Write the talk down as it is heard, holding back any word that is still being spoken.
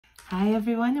Hi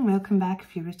everyone and welcome back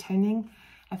if you're returning.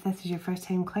 If this is your first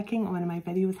time clicking on one of my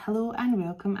videos, hello and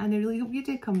welcome, and I really hope you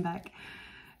do come back.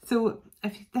 So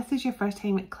if this is your first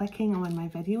time clicking on my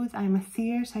videos, I'm a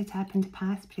seer, so I tap into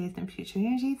past, present and future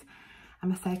energies.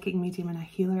 I'm a psychic medium and a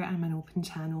healer. I'm an open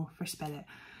channel for spirit.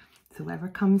 So whatever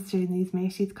comes through and these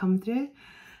messages come through.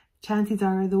 Chances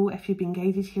are though, if you've been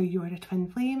guided here, you are a twin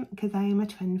flame, because I am a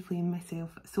twin flame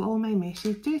myself. So all my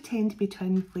messages do tend to be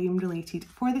twin flame related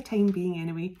for the time being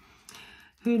anyway.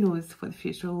 Who knows what the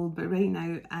future will hold, but right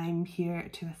now I'm here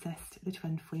to assist the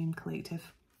twin flame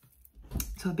collective.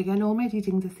 So I begin all my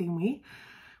readings the same way,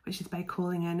 which is by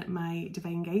calling in my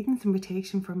divine guidance and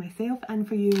protection for myself and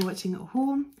for you watching at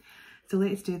home. So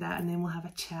let's do that and then we'll have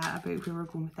a chat about where we're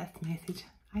going with this message,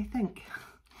 I think.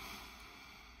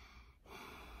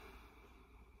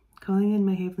 Calling in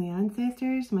my heavenly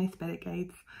ancestors, my spirit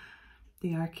guides,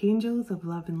 the archangels of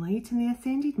love and light, and the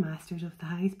ascended masters of the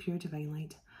highest pure divine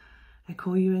light. I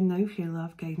call you in now for your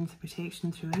love, guidance and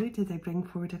protection throughout as I bring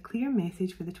forward a clear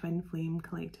message for the twin flame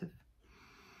collective.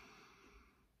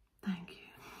 Thank you.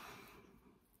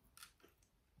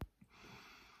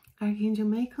 Archangel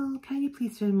Michael, can you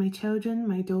please surround my children,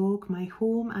 my dog, my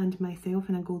home and myself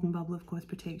in a golden bubble of God's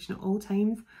protection at all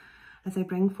times as I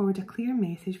bring forward a clear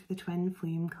message for the twin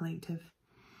flame collective.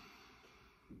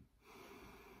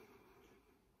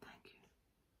 Thank you.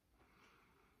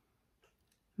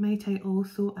 Might I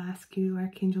also ask you,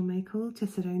 Archangel Michael, to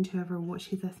surround whoever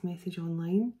watches this message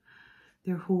online,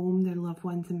 their home, their loved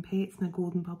ones and pets in a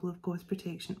golden bubble of God's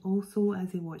protection also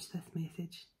as they watch this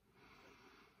message.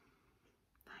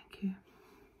 Thank you.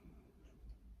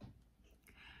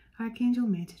 Archangel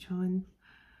Metatron,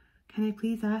 can I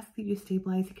please ask that you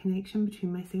stabilise the connection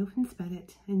between myself and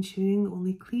spirit, ensuring that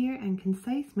only clear and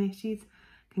concise messages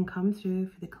can come through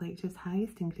for the collective's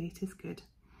highest and greatest good.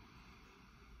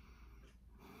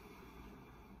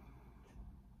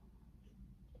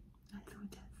 And so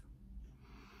it is.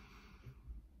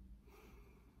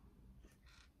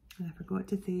 And I forgot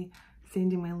to say,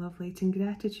 sending my love, light and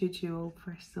gratitude to you all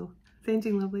first, so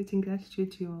sending love, light and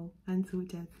gratitude to you all, and so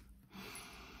it is.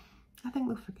 I think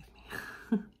they'll forgive me.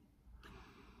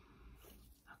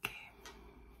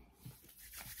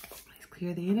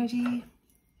 Clear the energy.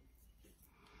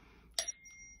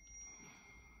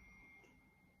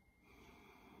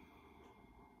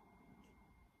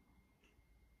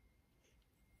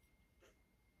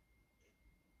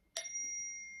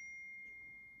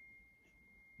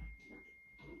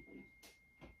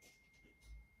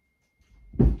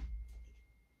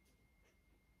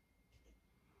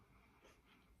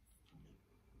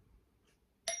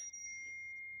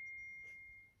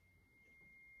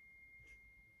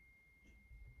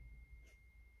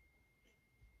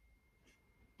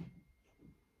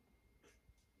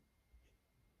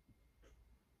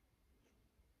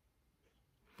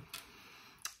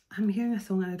 I'm hearing a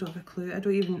song and I don't have a clue. I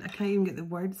can't even get the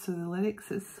words, so the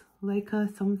lyrics is like a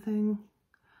something,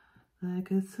 like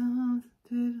a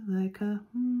something, like a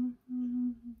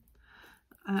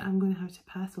I'm going to have to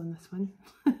pass on this one.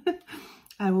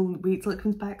 I will wait till it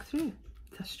comes back through.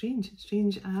 It's strange.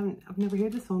 I've never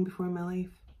heard this song before in my life.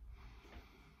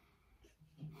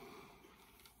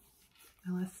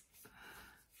 Unless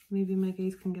maybe my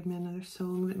guys can give me another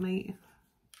song that might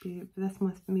be, this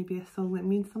must maybe a song that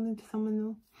means something to someone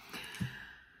though.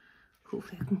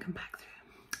 Hopefully I can come back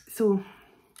through. So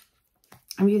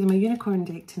I'm using my unicorn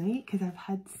deck tonight because I've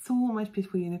had so much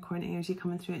beautiful unicorn energy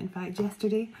coming through. In fact,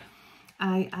 yesterday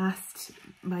I asked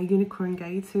my unicorn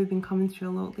guides who have been coming through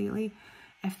a lot lately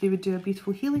if they would do a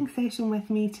beautiful healing session with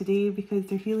me today, because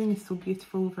their healing is so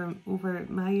beautiful over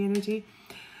my energy.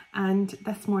 And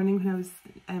this morning when I was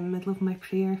in the middle of my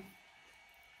prayer,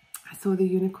 I saw the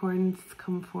unicorns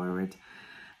come forward,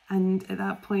 and at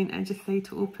that point I just decided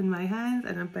to open my hands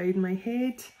and I bowed my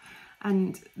head,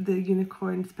 and the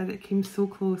unicorn spirit came so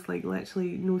close, like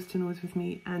literally nose to nose with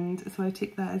me, and so I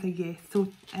took that as a yes. So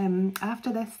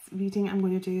after this reading I'm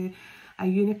going to do a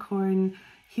unicorn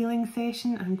healing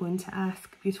session. I'm going to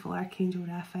ask beautiful Archangel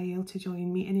Raphael to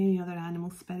join me and any other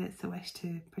animal spirits that wish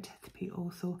to participate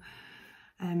also.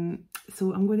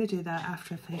 So I'm going to do that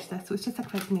after I finish this. So it's just a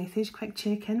quick message, quick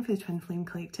check-in for the Twin Flame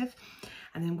Collective,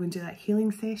 and then I'm going to do that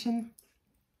healing session.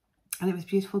 And it was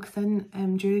beautiful because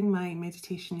then during my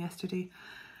meditation yesterday,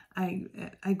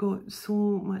 I got so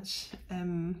much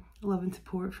love and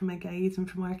support from my guides and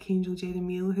from Archangel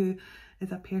Jeremiel, who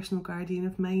is a personal guardian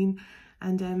of mine,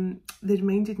 and they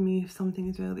reminded me of something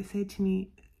as well. They said to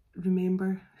me,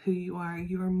 remember who you are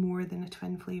more than a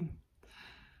twin flame.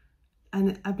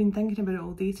 And I've been thinking about it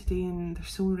all day today, and they're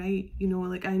so right. You know,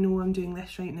 like I know I'm doing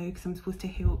this right now because I'm supposed to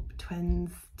help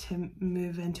twins to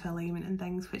move into alignment and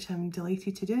things, which I'm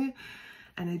delighted to do.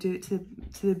 And I do it to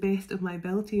the best of my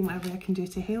ability and whatever I can do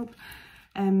to help.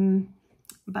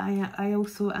 But I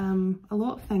also am a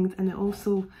lot of things, and it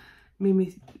also made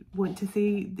me want to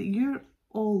say that you're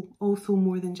all also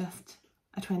more than just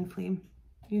a twin flame.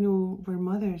 You know, we're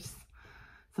mothers.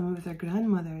 Some of us are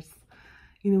grandmothers.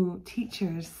 You know,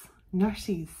 teachers,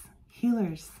 nurses,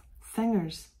 healers,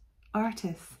 singers,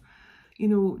 artists, you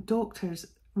know, doctors.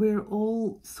 We're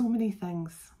all so many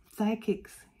things.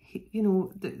 Psychics, you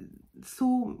know,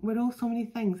 we're all so many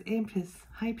things. Empress,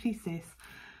 high priestess,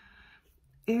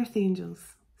 earth angels,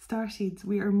 starseeds.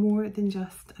 We are more than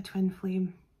just a twin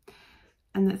flame,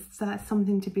 and that's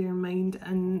something to bear in mind.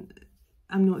 And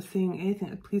I'm not saying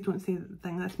anything, please don't think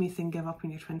that's me saying give up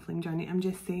on your twin flame journey. I'm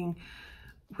just saying,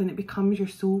 when it becomes your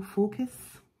sole focus,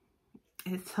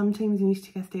 it's sometimes you need to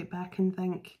take a step back and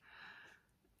think,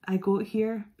 I got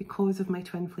here because of my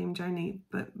twin flame journey,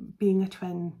 but being a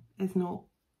twin is not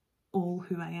all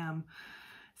who I am.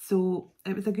 So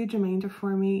it was a good reminder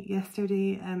for me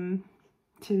yesterday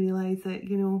to realise that,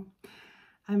 you know,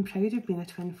 I'm proud of being a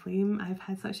twin flame. I've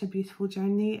had such a beautiful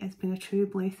journey. It's been a true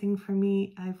blessing for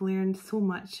me. I've learned so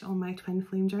much on my twin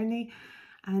flame journey,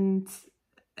 and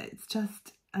it's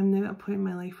just, I'm now at a point in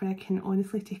my life where I can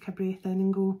honestly take a breath in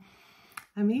and go,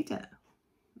 I made it.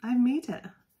 I've made it.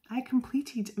 I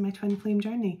completed my twin flame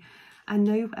journey. And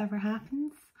now whatever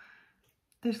happens,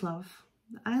 there's love.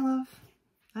 I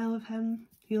love him.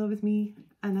 He loves me.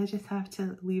 And I just have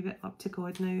to leave it up to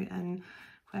God now. And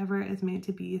whatever is meant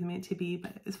to be is meant to be.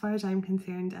 But as far as I'm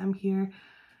concerned, I'm here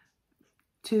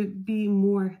to be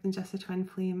more than just a twin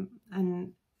flame.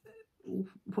 And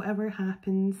whatever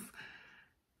happens,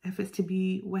 if it's to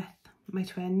be with my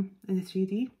twin in the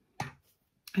 3D,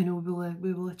 I know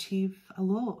we will achieve a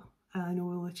lot. I know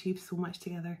we'll achieve so much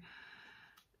together.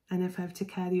 And if I have to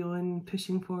carry on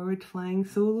pushing forward, flying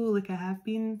solo like I have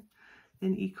been,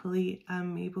 then equally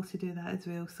I'm able to do that as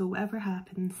well. So whatever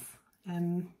happens,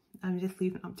 I'm just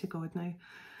leaving it up to God now.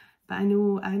 But I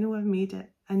know I've made it.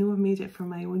 I know I've made it for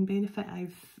my own benefit.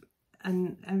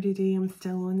 And every day I'm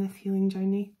still on this healing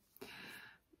journey.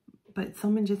 But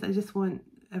I just want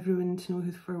everyone to know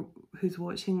who's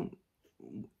watching,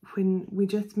 when we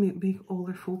just make all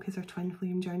our focus our twin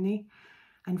flame journey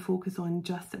and focus on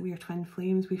just that we are twin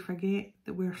flames, we forget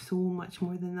that we're so much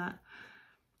more than that.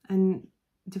 And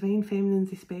divine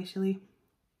feminines especially,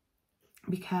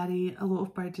 we carry a lot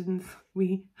of burdens.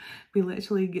 We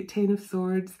literally get 10 of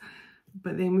swords,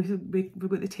 but then we've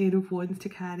got the 10 of wands to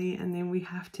carry, and then we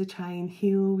have to try and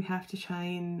heal, we have to try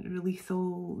and release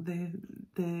all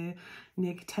the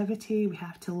negativity, we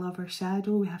have to love our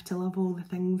shadow, we have to love all the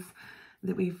things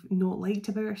that we've not liked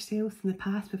about ourselves in the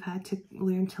past. We've had to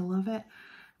learn to love it.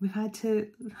 We've had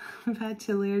to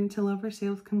learn to love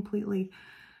ourselves completely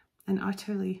and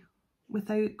utterly,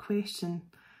 without question.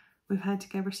 We've had to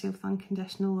give ourselves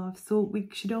unconditional love. So we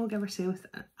should all give ourselves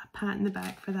a pat in the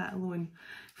back for that alone,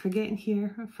 for getting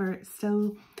here, for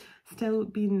still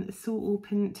being so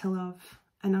open to love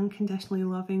and unconditionally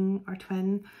loving our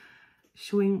twin,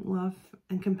 showing love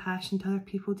and compassion to other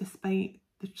people despite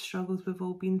the struggles we've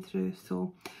all been through.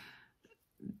 So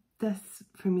this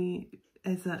for me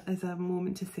is a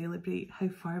moment to celebrate how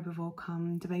far we've all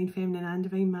come, divine feminine and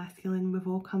divine masculine. We've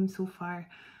all come so far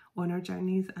on our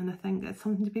journeys, and I think that's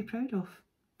something to be proud of.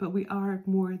 But we are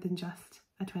more than just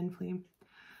a twin flame.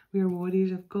 We are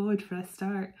warriors of God for a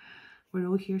start. We're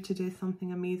all here to do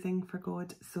something amazing for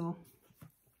God. So,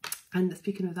 and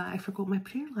speaking of that, I forgot my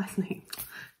prayer last night.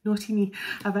 Naughty me.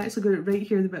 I've actually got it right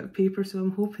here in the bit of paper, so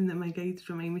I'm hoping that my guides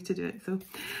remind me to do it. So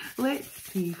let's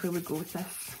see where we go with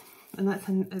this. And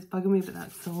it's bugging me about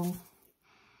that song.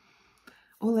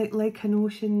 Oh, like an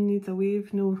ocean needs a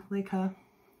wave. No,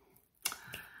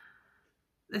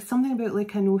 it's something about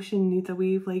like an ocean needs a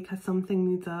wave, like a something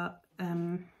needs a I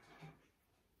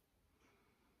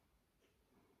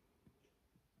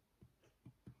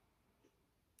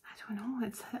don't know,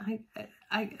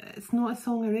 it's not a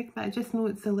song I reckon, but I just know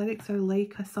the lyrics are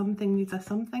like a something needs a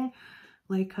something,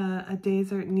 like a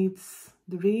desert needs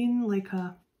the rain, like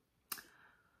a,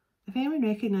 if anyone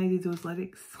recognises those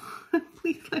lyrics,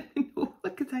 please let me know,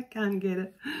 because I can't get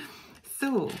it.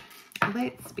 So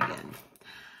let's begin.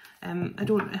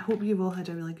 I hope you've all had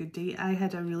a really good day. I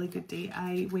had a really good day.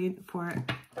 I went for,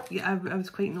 I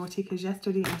was quite naughty because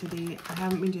yesterday and today I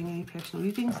haven't been doing any personal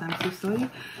readings, so I'm so sorry.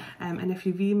 And if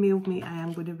you've emailed me, I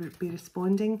am going to be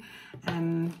responding.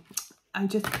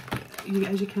 As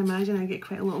you can imagine, I get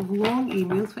quite a lot of long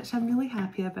emails, which I'm really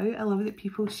happy about. I love that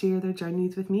people share their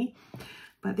journeys with me.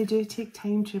 but they do take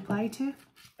time to reply to.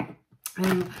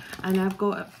 And I've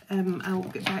got, I'll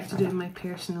get back to doing my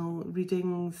personal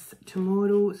readings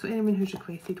tomorrow. So anyone who's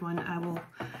requested one, I will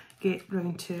get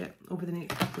round to it over the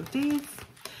next couple of days.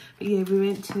 But yeah, we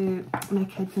went to, my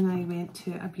kids and I went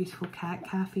to a beautiful cat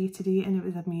cafe today, and it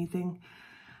was amazing.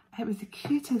 It was the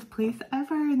cutest place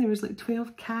ever, and there was like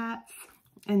 12 cats.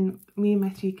 And me and my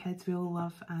 3 kids, we all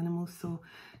love animals, so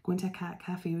going to a cat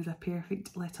cafe was a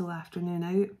perfect little afternoon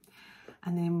out.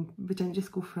 And then we didn't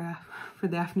just go for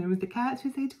the afternoon with the cats,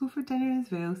 we decided to go for dinner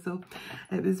as well. So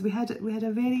it was, we had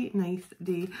a very nice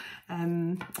day,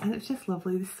 and it was just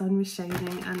lovely. The sun was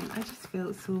shining, and I just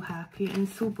felt so happy and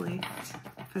so blessed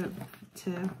to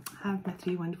have my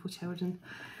 3 wonderful children.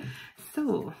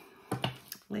 So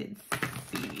let's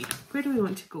see, where do we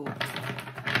want to go?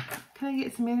 Can I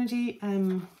get some energy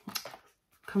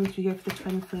coming through here for the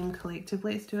Twin Flame Collective?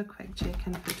 Let's do a quick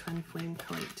check-in for Twin Flame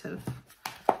Collective.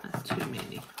 That's too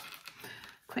many.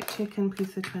 Quick check-in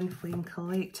please for Twin Flame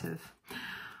Collective.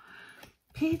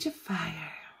 Page of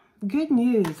Fire. Good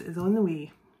news is on the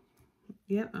way.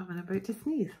 Yep, I'm about to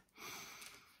sneeze.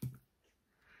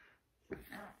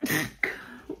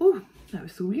 Oh, that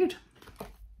was so weird.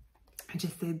 I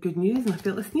just said good news and I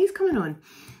felt a sneeze coming on.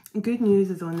 Good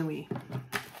news is on the way.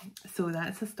 So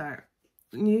that's a start.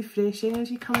 New fresh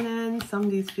energy coming in.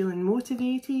 Somebody's feeling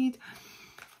motivated.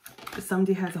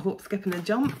 Somebody has a hop, skip and a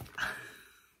jump.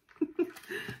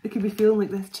 They could be feeling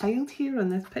like this child here on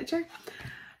this picture.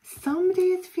 Somebody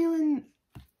is feeling...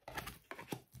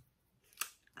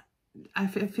 I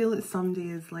feel that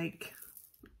somebody is like...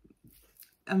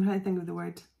 I'm trying to think of the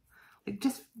word. Like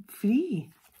just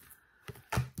free.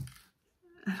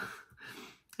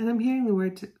 And I'm hearing the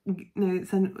word... Now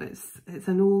it's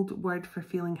an old word for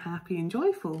feeling happy and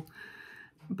joyful.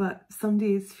 But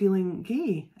somebody is feeling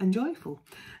gay and joyful.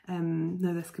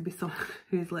 Now this could be someone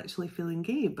who is literally feeling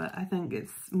gay, but I think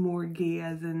it's more gay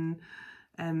as in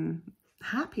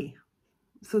happy.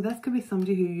 So this could be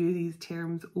somebody who uses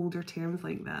terms, older terms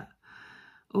like that.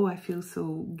 Oh, I feel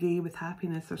so gay with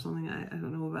happiness or something. I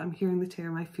don't know, but I'm hearing the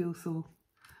term, I feel so,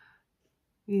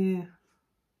 yeah.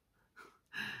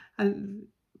 And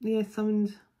yeah,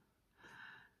 somebody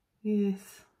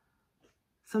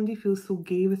feels so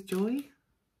gay with joy.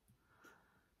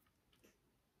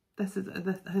 I think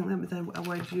that was a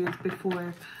word used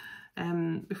before,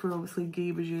 before obviously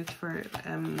gay was used for,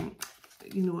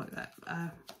 you know,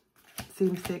 a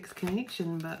same-sex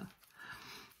connection, but...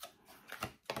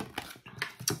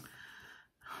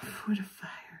 Foot of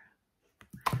Fire.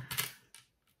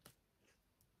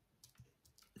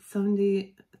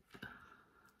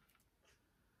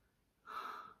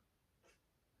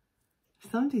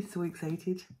 Somebody's so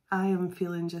excited. I am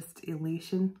feeling just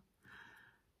elation.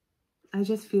 I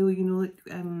just feel, you know,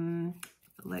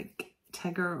 like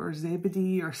Tigger or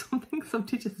Zebedee or something.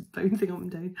 Somebody just bouncing up and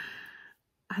down.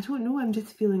 I don't know. I'm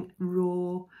just feeling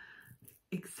raw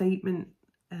excitement,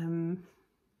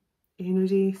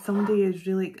 energy. Somebody is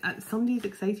really, somebody's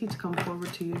excited to come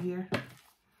forward to you here.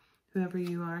 Whoever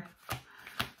you are.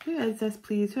 Who is this,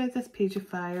 please? Who is this Page of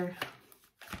Fire?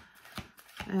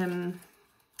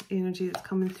 Energy that's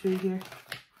coming through here.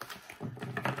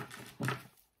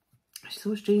 It's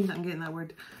so strange that I'm getting that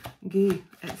word gay.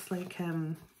 It's like,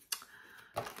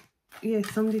 yeah,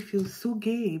 somebody feels so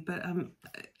gay, but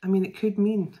I mean, it could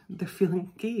mean they're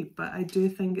feeling gay, but I do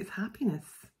think it's happiness.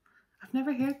 I've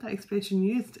never heard that expression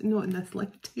used, not in this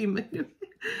lifetime, anyway,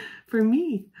 for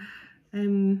me.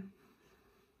 Because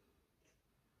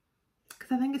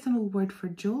I think it's an old word for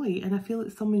joy, and I feel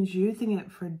like someone's using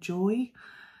it for joy,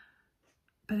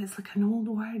 but it's like an old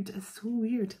word. It's so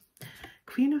weird.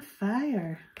 Queen of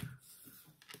Fire.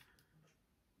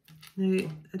 Now,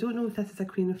 I don't know if this is a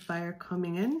Queen of Fire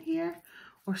coming in here,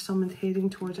 or someone's heading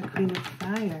towards a Queen of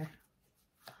Fire.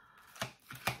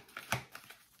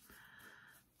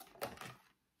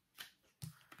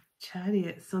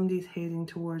 Chariot, somebody's heading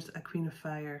towards a Queen of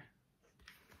Fire.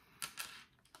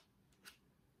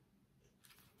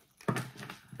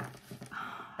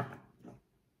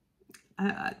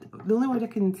 The only word I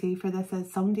can say for this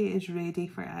is somebody is ready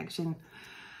for action,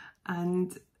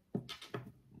 and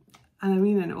I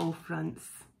mean on all fronts.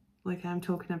 Like, I'm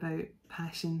talking about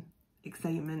passion,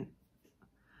 excitement,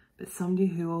 but somebody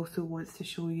who also wants to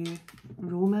show you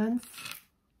romance.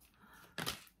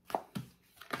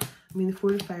 I mean, the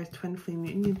Four of Fire is Twin Flame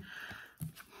Union.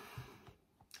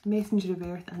 Messenger of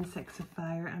Earth and Six of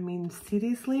Fire. I mean,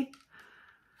 seriously,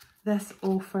 this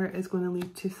offer is going to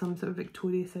lead to some sort of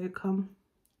victorious outcome.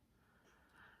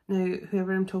 Now,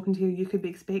 whoever I'm talking to here, you could be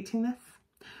expecting this,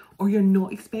 or you're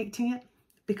not expecting it,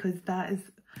 because that is,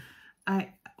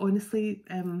 I honestly,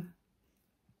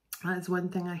 That's one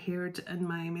thing I heard in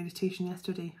my meditation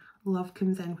yesterday. Love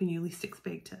comes in when you least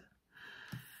expect it.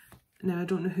 Now, I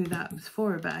don't know who that was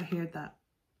for, but I heard that.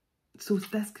 So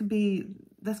this could be,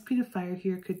 this Queen of Fire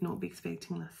here could not be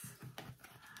expecting this.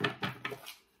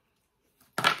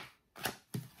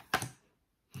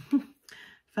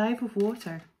 Five of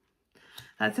Water.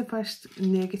 That's the first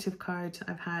negative card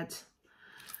I've had.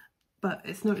 But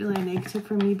it's not really a negative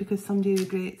for me because somebody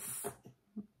regrets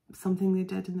something they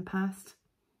did in the past.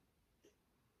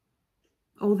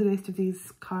 All the rest of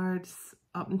these cards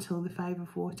up until the Five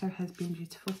of Water has been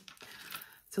beautiful.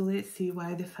 So let's see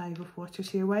why the Five of Water is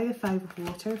here. Why the Five of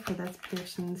Water for this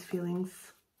person's feelings?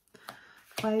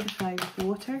 Why the Five of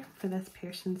Water for this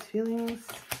person's feelings?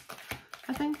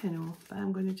 I think I know, but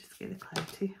I'm going to just get the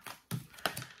clarity.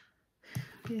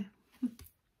 Yeah.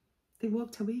 They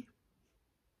walked away.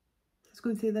 I was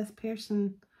going to say this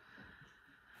person...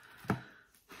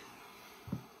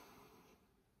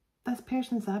 This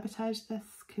person sabotaged this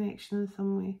connection in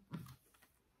some way.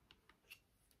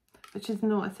 Which is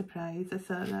not a surprise.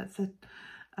 That's a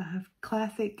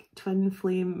classic twin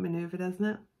flame manoeuvre, isn't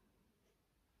it?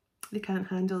 They can't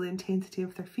handle the intensity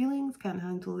of their feelings, can't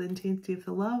handle the intensity of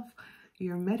the love.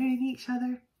 You're mirroring each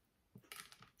other.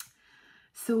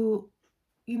 So,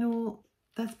 you know,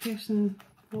 this person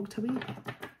walked away.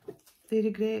 They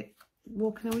regret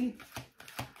walking away.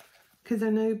 Because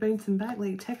they're now bouncing back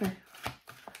like Tigger.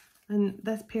 And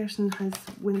this person has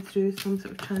went through some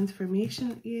sort of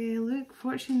transformation. Yeah, look,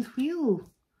 Fortune's Wheel.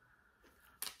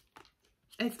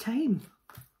 It's time.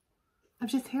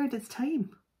 I've just heard it's time.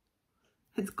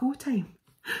 It's go time.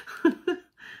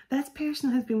 This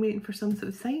person has been waiting for some sort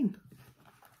of sign.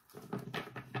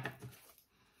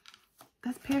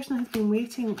 This person has been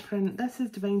waiting for, this is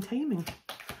divine timing.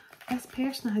 This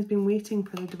person has been waiting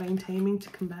for the divine timing to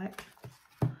come back.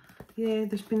 Yeah,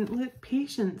 there's been, look,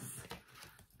 patience.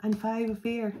 And Five of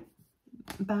Air,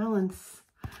 balance.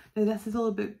 Now this is all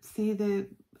about, see the,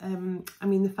 I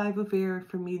mean the Five of Air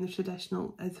for me, the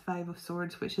traditional, is Five of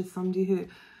Swords, which is somebody who,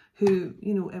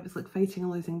 you know, it was like fighting a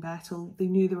losing battle. They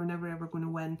knew they were never ever going to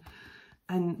win.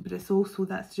 But it's also,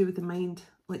 that's to do with the mind,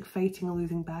 like fighting a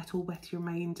losing battle with your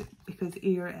mind, because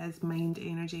air is mind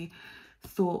energy,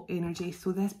 thought energy.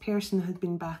 So this person had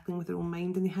been battling with their own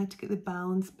mind and they had to get the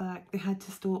balance back. They had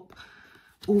to stop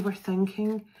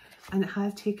overthinking. And it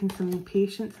has taken some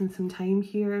patience and some time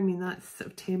here. I mean, that's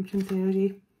sort of temperance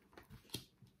energy.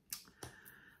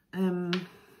 I mean,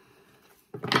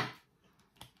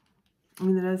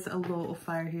 there is a lot of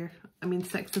fire here. I mean,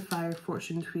 Six of Fire,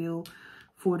 Fortune's Wheel,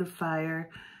 Four of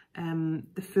Fire.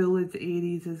 The Fool is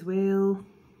Aries as well.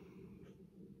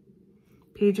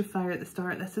 Page of Fire at the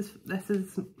start. This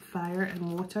is fire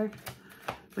and water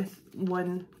with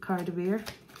one card of air.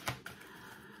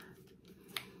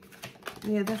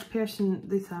 Yeah, this person,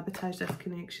 they sabotaged this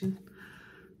connection.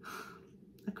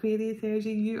 Aquarius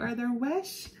energy, you are their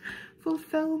wish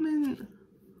fulfillment.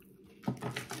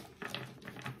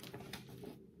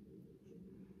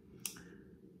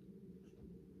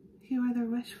 You are their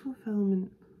wish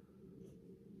fulfillment.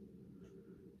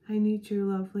 I need your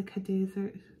love like a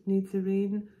desert needs the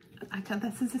rain.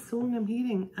 This is a song I'm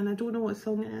hearing and I don't know what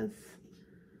song it is.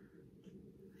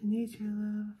 I need your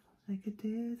love like a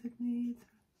desert needs.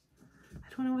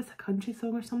 I don't know if it's a country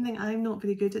song or something. I'm not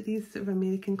very good at these sort of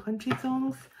American country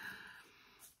songs.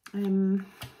 I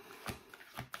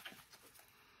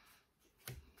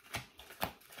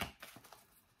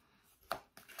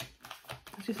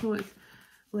just know it's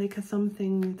like a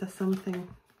something needs a something.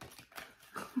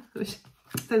 Which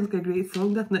sounds like a great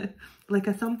song, doesn't it? Like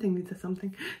a something needs a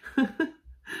something.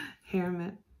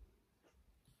 Hermit.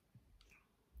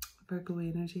 Virgo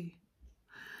energy.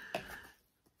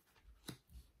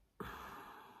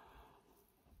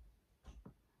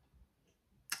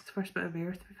 First bit of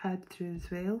earth we've had through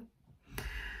as well.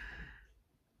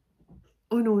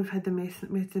 Oh no, we've had the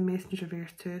messenger of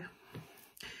earth too.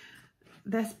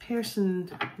 This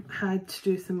person had to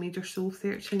do some major soul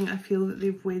searching. I feel that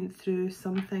they've went through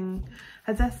something.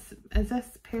 Has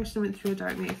this person went through a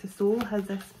dark night of the soul? Has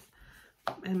this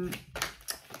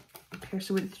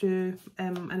person went through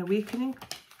an awakening?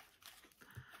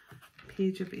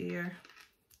 Page of Air.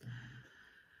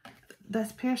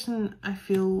 This person, I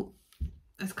feel,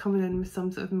 is coming in with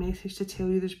some sort of message to tell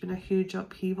you there's been a huge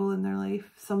upheaval in their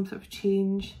life, some sort of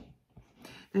change.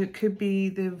 Now it could be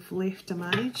they've left a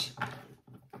marriage.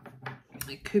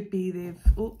 It could be they've,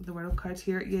 oh, the World card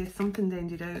here. Yeah, something's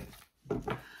ended out.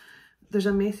 There's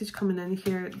a message coming in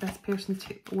here. This person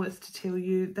wants to tell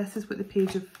you, this is what the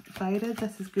Page of Fire is.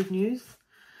 This is good news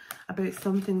about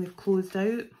something they've closed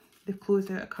out. They've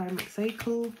closed out a karmic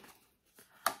cycle.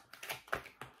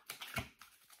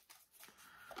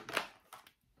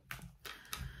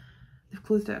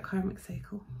 closed out a karmic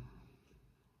cycle.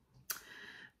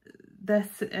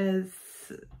 This is,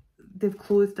 they've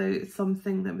closed out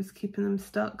something that was keeping them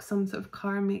stuck, some sort of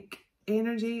karmic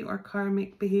energy or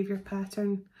karmic behaviour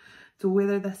pattern. So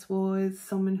whether this was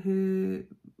someone who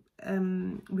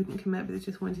wouldn't commit but they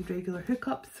just wanted regular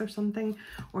hookups or something,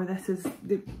 or this is,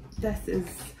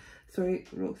 sorry,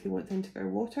 Roxy wants into her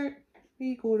water. There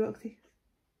you go, Roxy.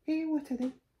 Get your water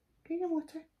then. Get your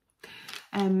water.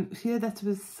 So yeah, this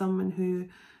was someone who,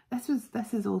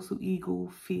 this is also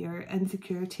ego, fear,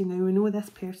 insecurity. Now we know this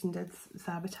person did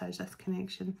sabotage this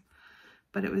connection,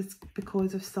 but it was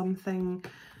because of something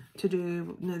to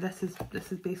do. Now this is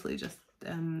basically just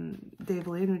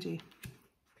devil energy,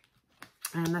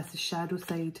 and this is shadow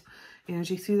side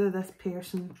energy. So either this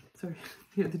person, sorry,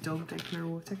 you know, the dog drinking her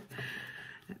water.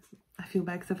 I feel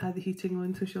bad because I've had the heating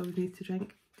on, so she always needs to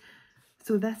drink.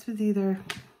 So this was either,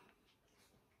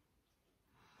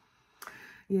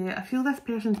 yeah, I feel this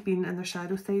person's been in their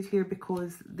shadow side here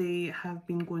because they have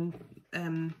been going,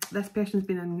 this person's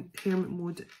been in hermit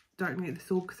mode, dark night of the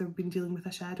soul, because they've been dealing with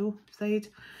a shadow side.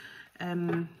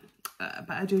 But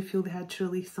I do feel they had to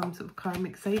release some sort of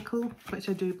karmic cycle, which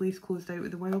I do believe is closed out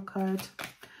with the World card.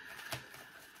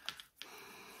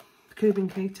 Could have been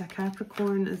connected to a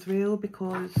Capricorn as well,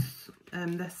 because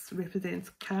this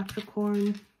represents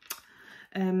Capricorn.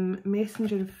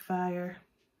 Messenger of fire,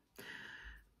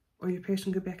 or your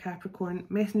person could be a Capricorn.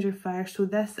 Messenger of fire. So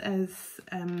this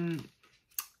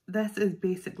is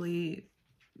basically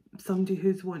somebody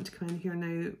who's wanting to come in here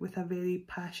now with a very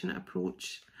passionate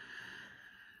approach.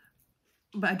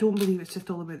 But I don't believe it's just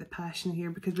all about the passion here,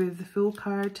 because we have the Fool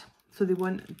card. So they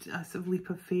want a sort of leap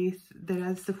of faith. There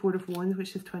is the Four of Wands,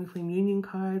 which is Twin Flame Union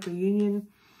card, reunion.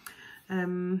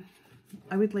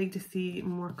 I would like to see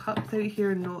more cups out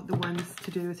here, not the ones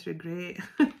to do with regret.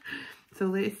 So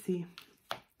let's see.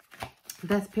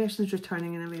 This person's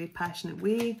returning in a very passionate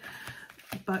way,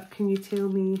 but can you tell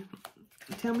me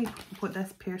what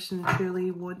this person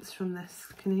truly wants from this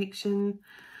connection?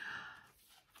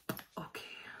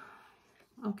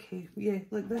 Okay, yeah,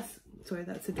 like this, sorry,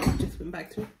 that's a dog just went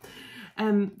back through.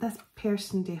 This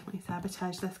person definitely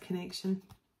sabotaged this connection.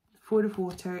 Four of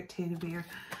Water, Ten of Air.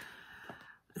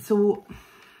 So,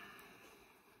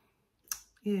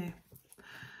 yeah,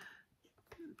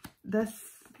 this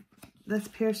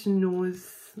person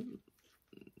knows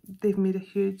they've made a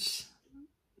huge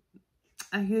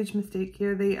mistake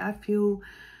here. I feel,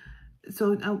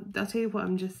 so I'll tell you what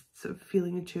I'm just sort of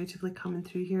feeling intuitively coming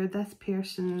through here. This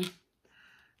person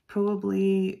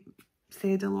probably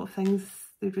said a lot of things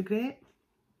they regret.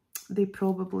 They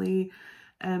probably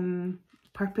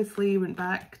purposely went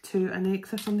back to an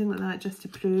ex or something like that just to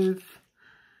prove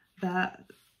that.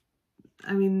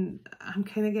 I mean, I'm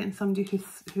kind of getting somebody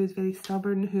who's very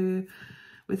stubborn, who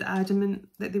was adamant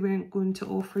that they weren't going to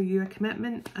offer you a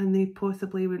commitment, and they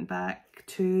possibly went back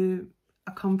to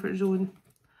a comfort zone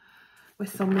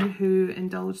with someone who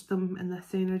indulged them in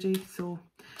this energy. So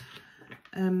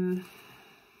tell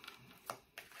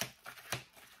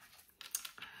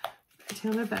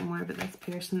me a bit more about this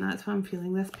person. That's what I'm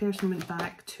feeling. This person went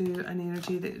back to an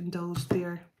energy that indulged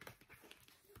their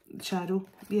shadow.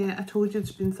 Yeah, I told you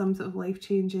there's been some sort of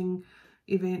life-changing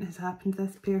event has happened to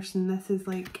this person. This is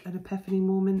like an epiphany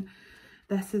moment.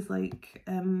 This is like,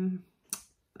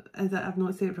 as I've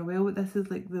not said it for a while, but this is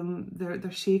like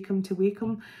their shake 'em to wake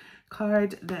 'em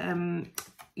card, that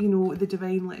you know, the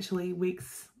divine literally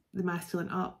wakes the masculine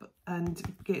up and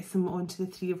gets them onto the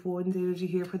Three of Wands energy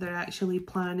here, where they're actually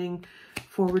planning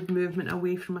forward movement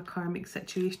away from a karmic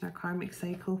situation or karmic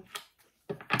cycle.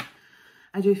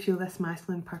 I do feel this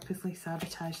masculine purposely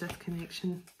sabotaged this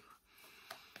connection.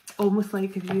 Almost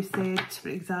like if you said, for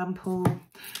example,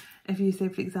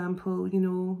 you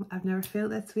know, I've never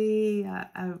felt this way,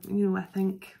 you know, I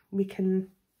think we can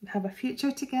have a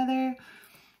future together,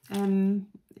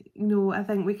 you know, I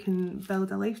think we can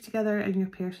build a life together, and your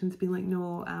person's been like,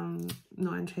 no, I'm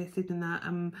not interested in that.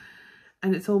 And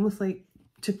it's almost like,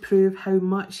 to prove how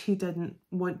much he didn't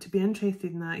want to be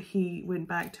interested in that, he went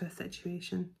back to a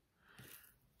situation.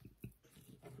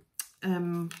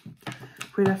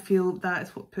 Where I feel that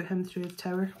is what put him through his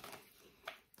tower.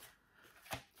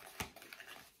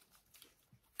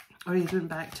 Or he's went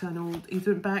back to he's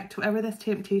went back to whatever this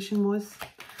temptation was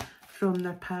from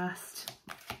their past.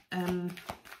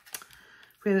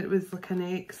 Whether it was like an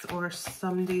ex or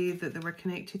somebody that they were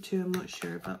connected to, I'm not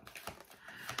sure, but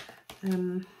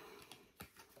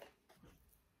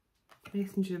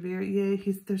Messenger of Air, yeah,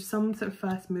 there's some sort of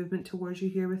fast movement towards you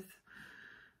here. With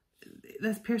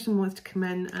this person wants to come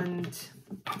in and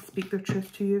speak their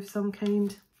truth to you of some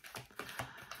kind.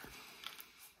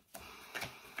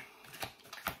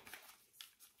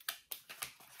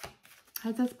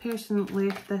 Has this person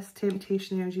left this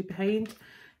temptation energy behind?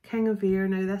 King of Air,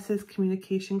 now this is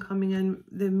communication coming in.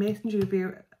 The Messenger of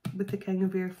Air with the King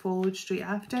of Air followed straight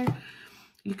after.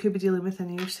 You could be dealing with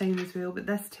an air sign as well, but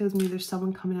this tells me there's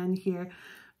someone coming in here.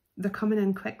 They're coming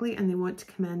in quickly and they want to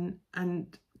come in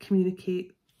and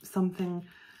communicate something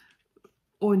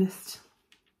honest.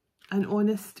 An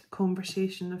honest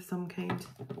conversation of some kind.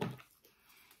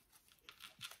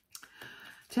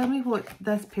 Tell me what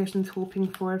this person's hoping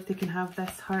for if they can have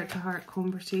this heart-to-heart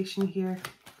conversation here.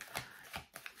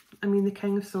 I mean, the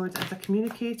King of Swords is a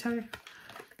communicator.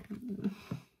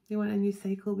 They want a new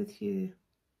cycle with you.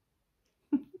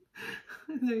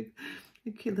 The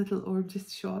cute little orb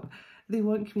just shot. They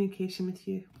want communication with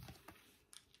you.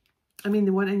 I mean,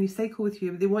 they want a new cycle with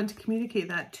you, but they want to communicate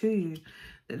that to you.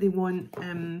 That they want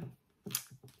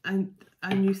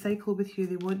a new cycle with you.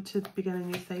 They want to begin a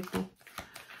new cycle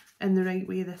in the right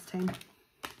way this time.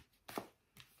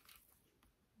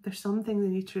 There's something they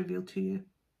need to reveal to you.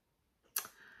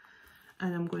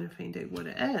 And I'm going to find out what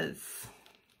it is.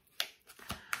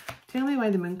 Tell me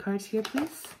why the Moon card's here,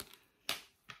 please.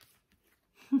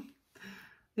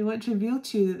 They want to reveal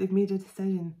to you that they've made a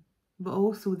decision. But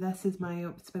also, this is my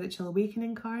spiritual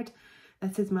awakening card.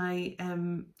 This is my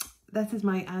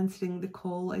answering the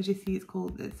call. As you see, it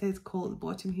says call at the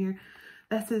bottom here.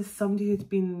 This is somebody who's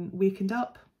been wakened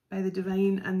up by the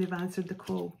divine and they've answered the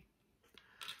call.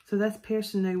 So this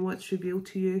person now wants to reveal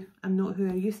to you, I'm not who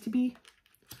I used to be.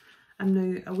 I'm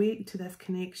now awake to this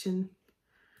connection.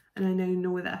 And I now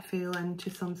know that I fell into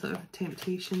some sort of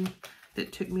temptation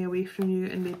that took me away from you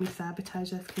and made me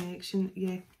sabotage this connection.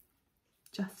 Yeah,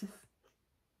 justice.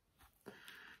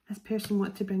 This person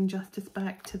wants to bring justice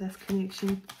back to this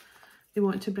connection. They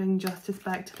want to bring justice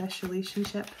back to this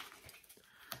relationship.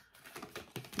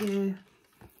 Yeah.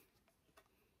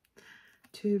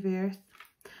 Two of Earth.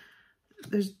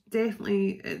 There's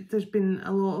been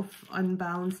a lot of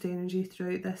unbalanced energy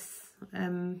throughout this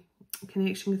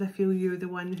connection, because I feel you're the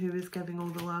one who was giving all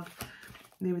the love.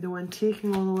 They were the one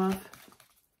taking all the love,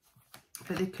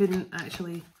 but they couldn't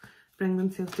actually bring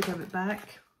themselves to give it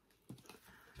back.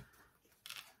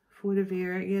 Four of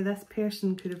Air. Yeah, this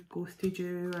person could have ghosted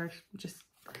you or just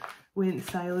went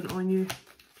silent on you.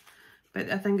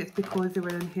 But I think it's because they were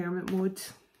in hermit mode.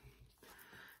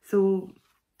 So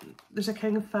there's a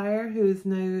King of Fire who is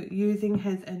now using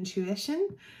his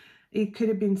intuition. He could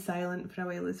have been silent for a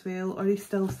while as well, or he's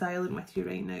still silent with you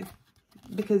right now.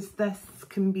 Because this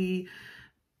can be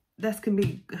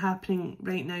happening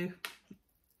right now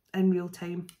in real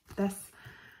time.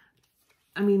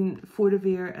 I mean, Four of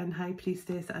Air and High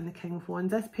Priestess and the King of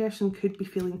Wands. This person could be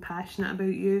feeling passionate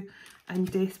about you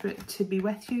and desperate to be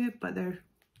with you, but they're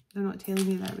not telling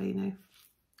you that right now,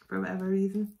 for whatever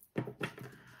reason.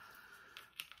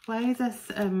 Why is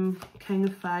this King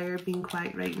of Fire being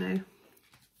quiet right now?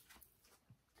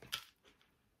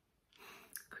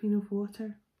 Queen of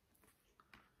Water.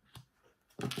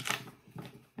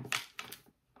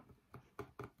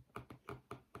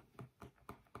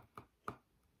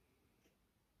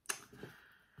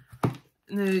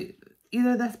 Now,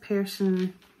 either this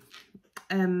person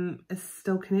is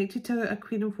still connected to a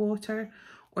Queen of Water,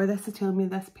 or this is telling me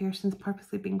this person's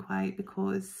purposely being quiet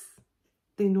because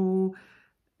they know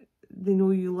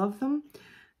you love them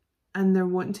and they're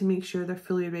wanting to make sure they're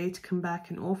fully ready to come back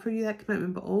and offer you that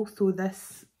commitment. But also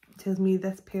this tells me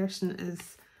this person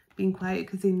is being quiet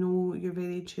because they know you're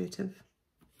very intuitive.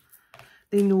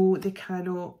 They know they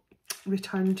cannot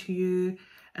return to you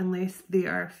unless they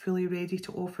are fully ready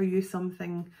to offer you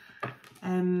something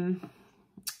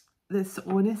that's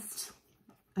honest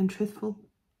and truthful.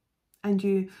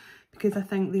 And because I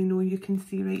think they know you can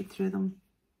see right through them.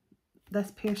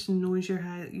 This person knows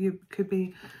you could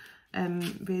be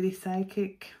very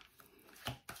psychic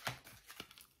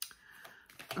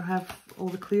or have all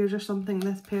the clears or something.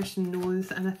 This person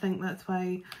knows, and I think that's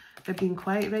why they're being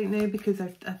quiet right now, because I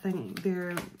think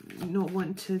they're not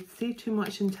wanting to say too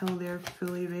much until they're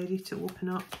fully ready to open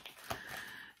up.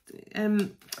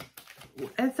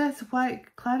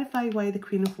 Clarify why the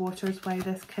Queen of Waters, why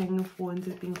this King of Wands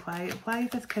is being quiet. Why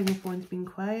is this King of Wands being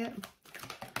quiet?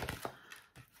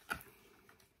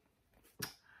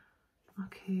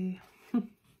 Okay.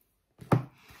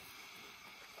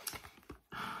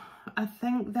 I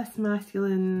think this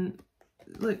masculine,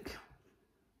 look,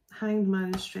 Hanged Man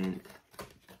and Strength.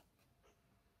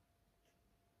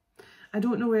 I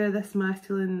don't know where this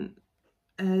masculine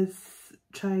is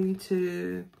trying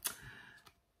to,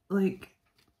 like,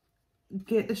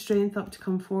 get the strength up to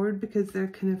come forward because they're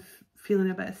kind of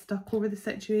feeling a bit stuck over the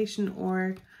situation,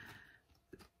 or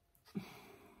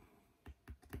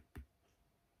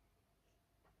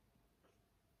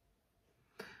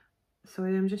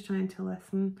sorry, I'm just trying to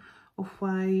listen of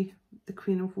why the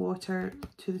Queen of Water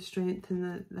to the Strength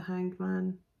and the Hanged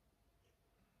Man.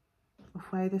 Of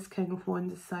why this King of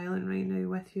Wands is silent right now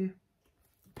with you.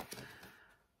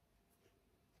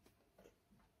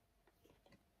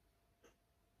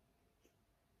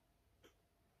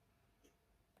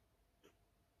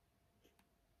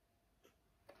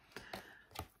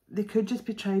 They could just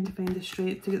be trying to find the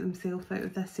strength to get themselves out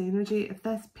of this energy. If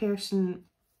this person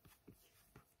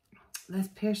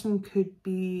could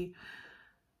be,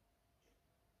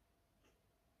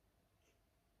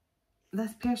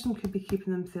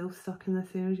 keeping themselves stuck in this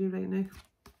energy right now.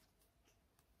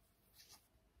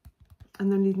 And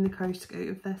they're needing the courage to get out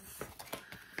of this.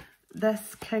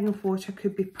 This King of Water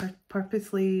could be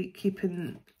purposely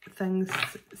keeping things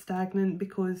stagnant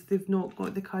because they've not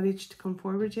got the courage to come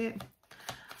forward yet.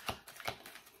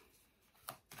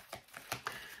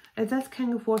 Is this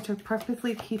King of Water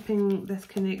purposely keeping this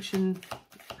connection,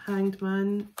 Hanged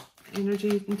Man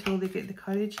energy, until they get the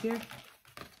courage here?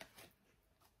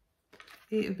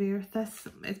 Eight of Earth.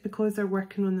 It's because they're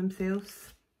working on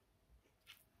themselves.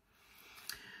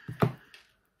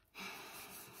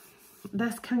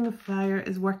 This King of Fire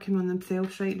is working on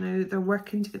themselves right now. They're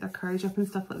working to get their courage up and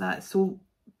stuff like that. So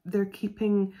they're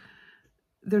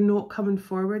not coming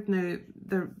forward now.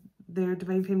 Their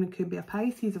divine feminine could be a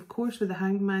Pisces, of course, with the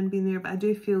Hanged Man being there, but I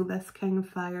do feel this King of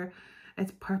Fire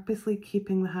is purposely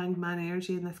keeping the Hanged Man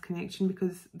energy in this connection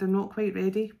because they're not quite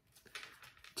ready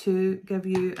to give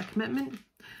you a commitment,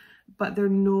 but they're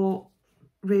not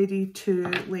ready to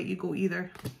let you go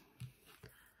either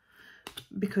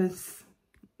because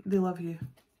they love you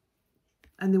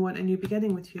and they want a new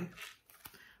beginning with you.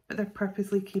 But they're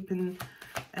purposely keeping,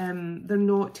 they're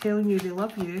not telling you they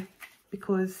love you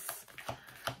because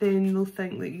then they'll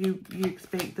think that you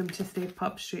expect them to step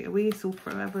up straight away. So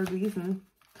for whatever reason,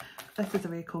 this is a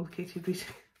very complicated reading.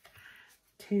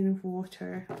 10 of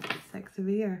Water, 6 of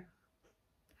Air.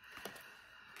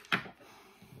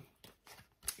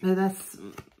 Now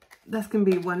this can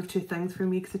be one of two things for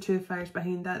me because the Two of Fire's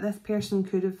behind that. This person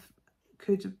could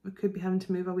be having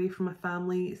to move away from a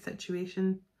family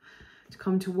situation to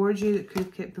come towards you. That could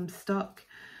have kept them stuck.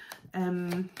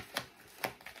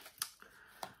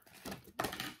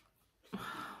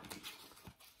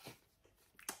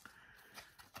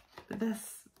 But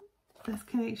this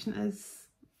connection is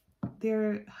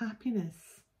their happiness.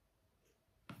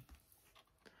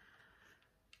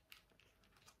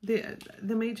 They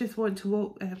might just want to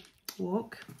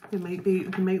walk. They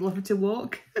might love to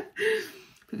walk,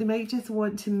 but they might just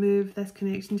want to move this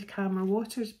connection to calmer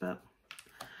waters. But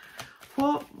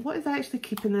what is actually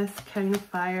keeping this King of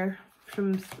Fire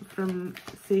from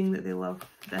saying that they love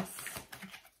this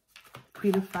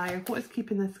Queen of Fire? What is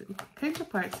keeping this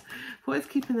counterparts? What is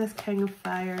keeping this King of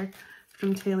Fire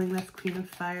from telling this Queen of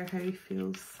Fire how he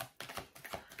feels?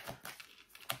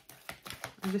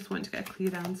 I just want to get a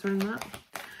clear answer on that.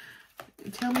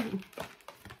 Tell me.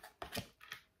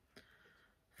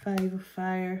 5 of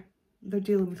Fire. They're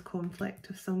dealing with conflict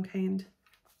of some kind.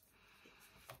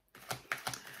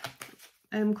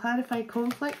 Clarify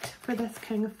conflict for this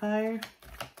King of Fire.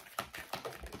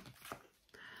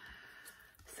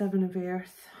 7 of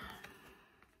Earth.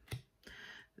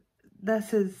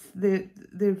 This is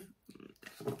they've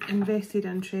invested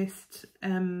interest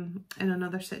in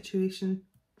another situation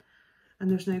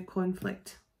and there's now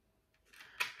conflict.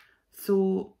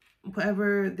 So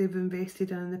whatever they've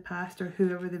invested in the past, or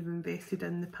whoever they've invested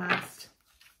in the past,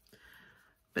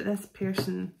 but this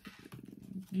person,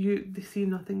 they see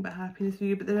nothing but happiness for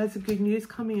you, but there is a good news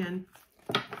coming in.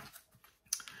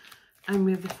 And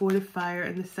we have the 4 of Fire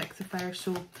and the 6 of Fire.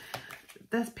 So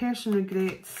this person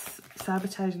regrets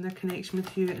sabotaging their connection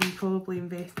with you and probably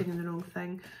investing in the wrong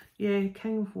thing. Yeah,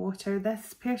 King of Water.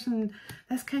 This person,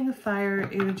 this King of Fire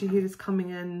energy here is coming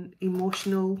in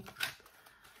emotional.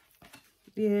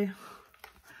 Yeah.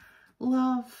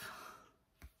 Love.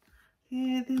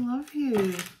 Yeah, they love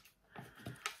you.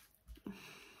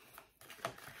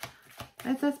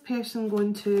 Is this person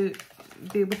going to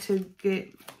be able to get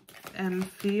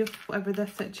free of whatever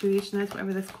this situation is,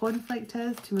 whatever this conflict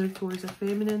is, to move towards a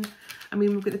feminine? I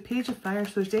mean, we've got the Page of Fire,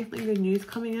 so there's definitely good news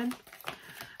coming in.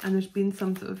 And there's been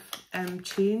some sort of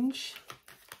change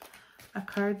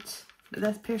occurred. But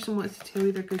this person wants to tell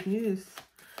you their good news.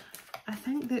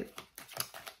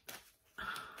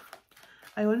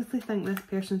 I honestly think this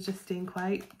person's just staying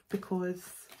quiet because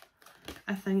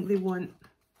I think they want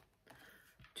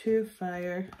 2 of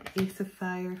Fire, Ace of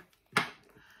Fire.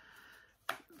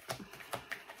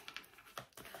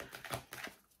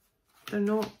 They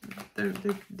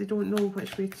don't know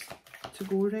which way to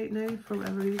go right now for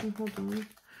whatever reason. Hold on.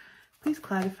 Please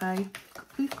clarify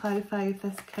if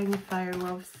this King of Fire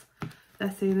loves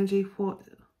this energy. What?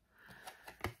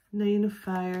 9 of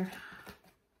Fire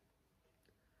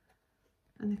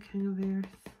and the King of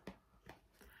Earth.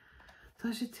 So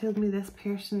that should tell me this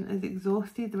person is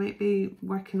exhausted. They might be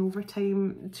working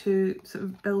overtime to sort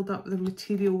of build up the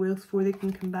material wealth before they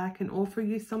can come back and offer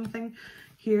you something.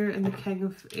 Here in the King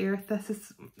of Earth, this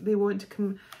is, they want to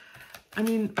come, I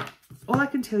mean, all I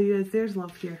can tell you is there's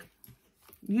love here.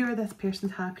 You are this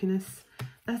person's happiness.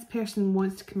 This person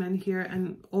wants to come in here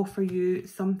and offer you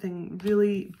something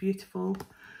really beautiful.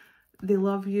 They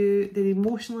love you, they're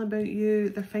emotional about you,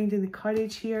 they're finding the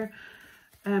courage here.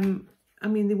 I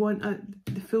mean, they want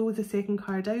the Fool with the second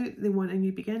card out. They want a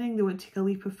new beginning. They want to take a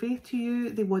leap of faith to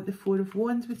you. They want the 4 of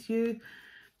Wands with you.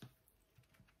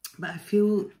 But I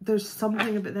feel there's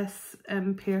something about this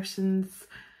person's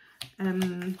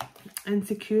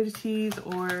insecurities,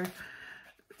 or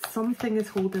something is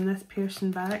holding this person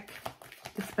back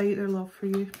despite their love for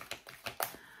you.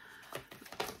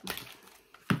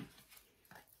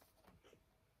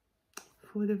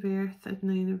 Four of Earth and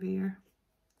 9 of Air.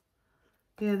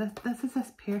 Yeah, this is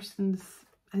this person's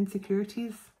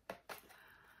insecurities.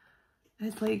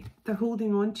 It's like they're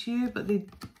holding on to you, but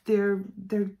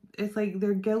it's like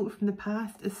their guilt from the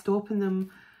past is stopping them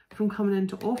from coming in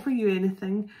to offer you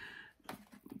anything,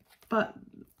 but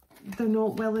they're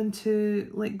not willing to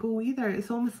let go either.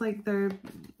 It's almost like they're,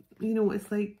 you know,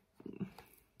 it's like,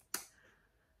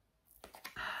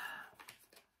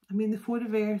 I mean, the 4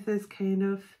 of Earth is kind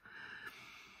of,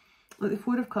 like the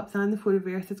 4 of Cups and the 4 of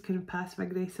Earth is kind of passive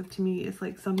aggressive to me. It's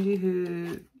like somebody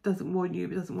who doesn't want you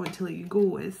but doesn't want to let you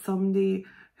go. It's somebody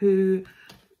who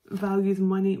values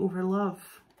money over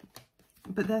love.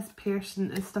 But this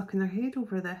person is stuck in their head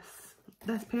over this.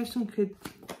 This person could,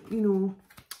 you know,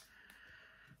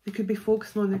 they could be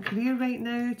focusing on their career right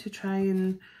now to try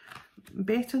and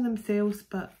better themselves,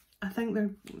 but I think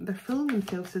they're fooling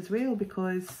themselves as well,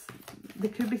 because they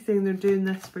could be saying they're doing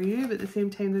this for you, but at the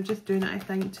same time they're just doing it, I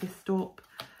think, to stop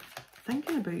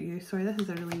thinking about you. Sorry, this is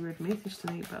a really weird message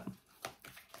tonight, but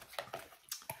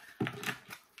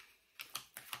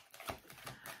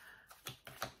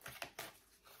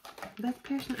this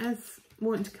person is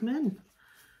wanting to come in.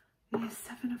 Yes,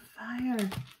 7 of Fire.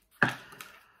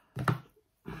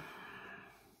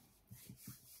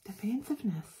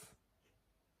 Defensiveness.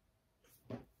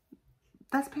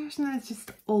 This person is just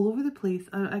all over the place.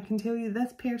 I can tell you,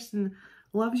 this person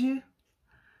loves you,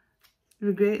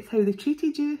 regrets how they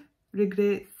treated you,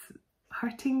 regrets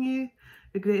hurting you,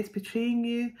 regrets betraying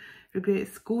you,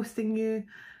 regrets ghosting you.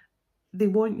 They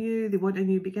want you, they want a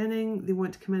new beginning, they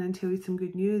want to come in and tell you some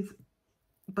good news,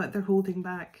 but they're holding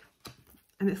back.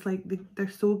 And it's like they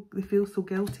feel so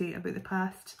guilty about the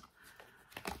past,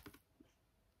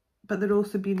 but they're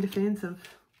also being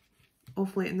defensive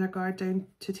of letting their guard down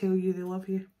to tell you they love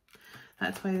you.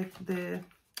 That's why the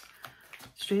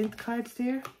Strength card's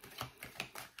there.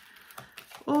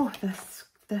 Oh, this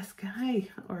guy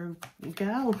or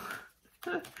gal,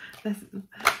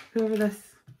 whoever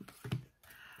this.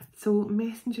 So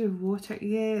Messenger of Water.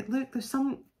 Yeah, look, there's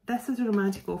some. This is a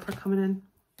romantic offer coming in.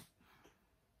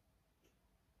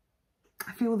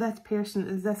 I feel this person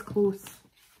is this close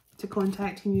to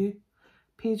contacting you.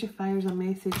 Page of Fire is a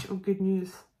message of good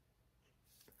news.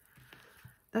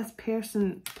 This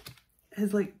person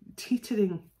is like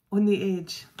teetering on the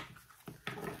edge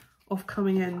of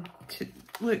coming in to,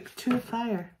 look, 2 of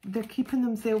Fire. They're keeping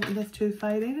themselves in this 2 of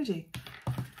Fire energy.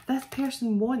 This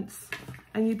person wants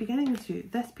a new beginning with you.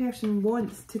 This person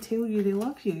wants to tell you they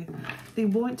love you. They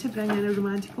want to bring in a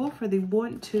romantic offer. They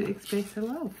want to express their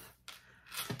love.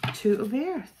 2 of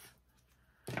Earth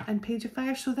and Page of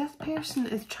Fire. So this person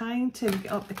is trying to get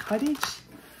up the courage.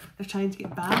 They're trying to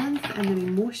get balance in their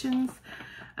emotions.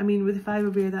 I mean, with the 5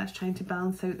 of Air, that's trying to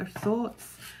balance out their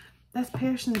thoughts. This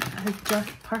person has just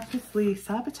purposely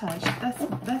sabotaged.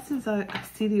 This is a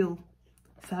serial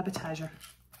sabotager.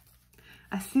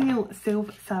 A serial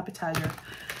self-sabotager.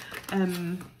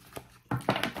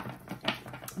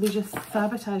 They just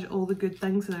sabotage all the good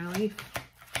things in our life.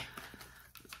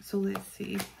 So let's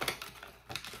see.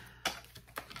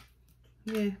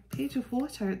 Yeah, Page of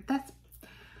Water.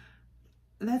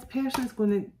 This person's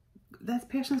going to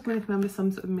come in with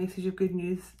some sort of message of good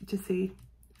news to say.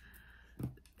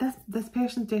 This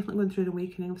person's definitely going through an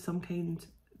awakening of some kind.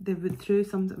 They went through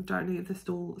some sort of dark night of the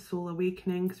soul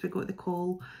awakening, because we got the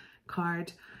Call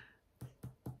card.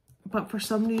 But for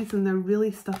some reason they're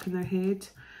really stuck in their head.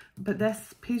 But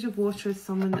this Page of Water is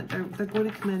someone that they're going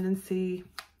to come in and say,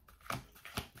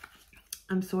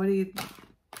 I'm sorry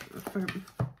for,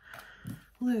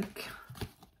 look,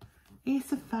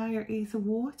 Ace of Fire, Ace of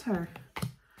Water.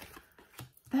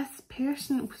 this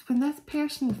person, when this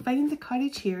person finds the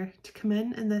courage here to come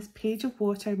in this page of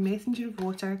water, messenger of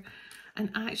water,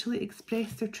 and actually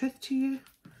express their truth to you,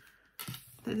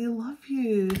 that they love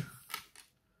you.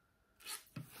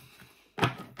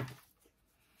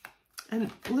 And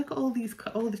look at all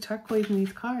the turquoise in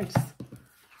these cards.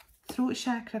 Throat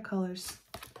chakra colours.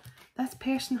 This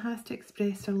person has to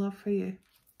express their love for you.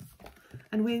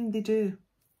 And when they do,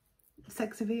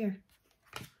 6 of air.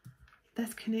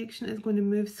 This connection is going to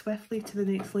move swiftly to the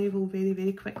next level very,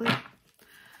 very quickly.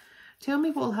 Tell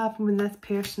me what will happen when this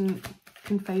person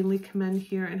can finally come in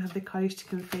here and have the courage to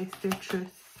confess their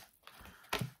truth.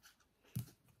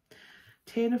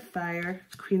 10 of fire,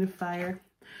 Queen of fire.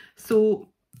 So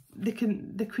the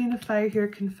Queen of fire here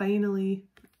can finally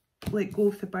let go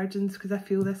of the burdens, because I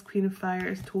feel this Queen of fire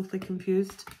is totally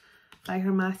confused by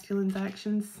her masculine's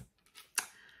actions.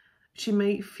 She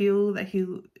might feel that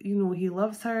he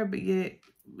loves her, but yet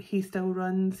he still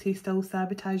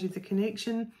sabotages the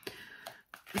connection.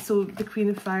 So the Queen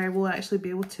of fire will actually be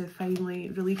able to finally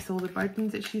release all the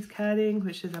burdens that she's carrying,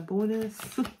 which is a bonus,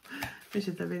 which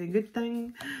is a very good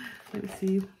thing. Let me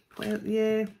see. Well,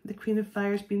 yeah, the Queen of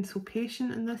fire has been so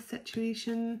patient in this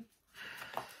situation.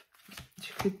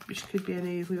 She could be an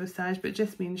Aries, Leo, Sag, but it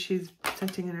just means she's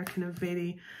sitting in her kind of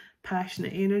very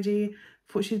passionate energy.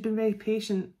 She's been very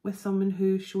patient with someone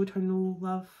who showed her no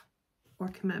love or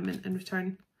commitment in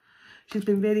return. She's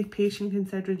been very patient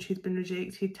considering she's been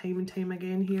rejected time and time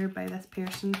again here by this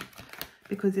person,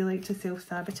 because they like to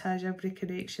self-sabotage every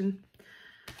connection.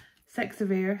 6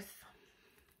 of earth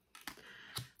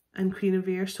and Queen of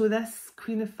air. So this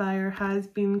Queen of fire has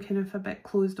been kind of a bit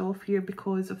closed off here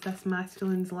because of this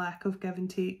masculine's lack of give and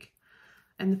take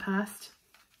in the past.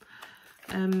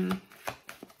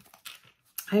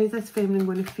 How is this feminine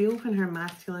going to feel when her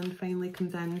masculine finally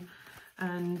comes in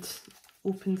and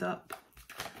opens up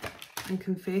and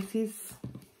confesses?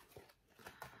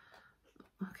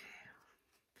 Okay.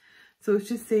 So it's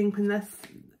just saying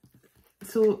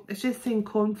it's just saying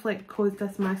conflict caused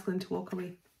this masculine to walk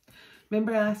away.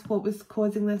 Remember I asked what was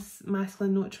causing this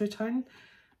masculine not to return?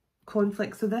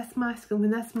 Conflict. So this masculine,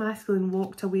 when this masculine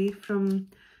walked away from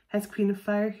his Queen of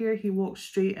fire here, he walked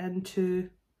straight into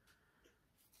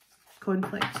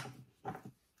conflict.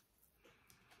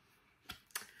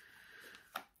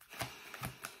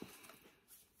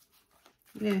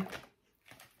 Yeah.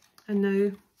 And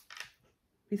now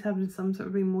he's having some sort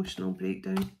of emotional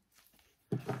breakdown.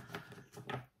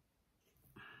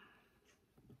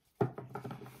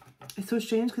 It's so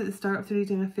strange because at the start of the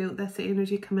reading I felt this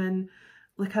energy come in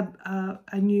like a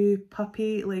new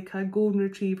puppy, like a golden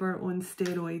retriever on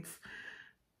steroids.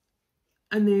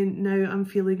 And then now I'm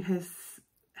feeling his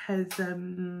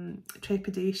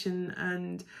trepidation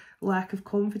and lack of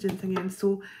confidence again.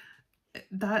 So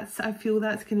I feel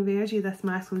that's kind of energy this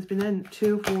masculine's been in.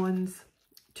 2 of wands,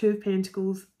 2 of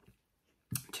pentacles,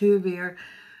 2 of air.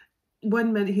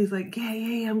 1 minute he's like,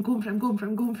 yeah, I'm going for it, I'm going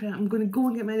to go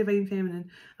and get my divine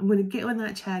feminine, I'm going to get on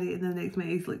that chariot, and then the next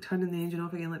minute he's like turning the engine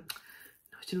off again, like,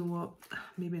 no, do you know what,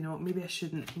 maybe not, maybe I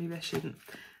shouldn't.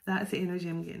 That's the energy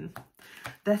I'm getting.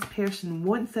 This person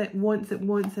wants it,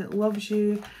 loves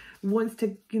you, wants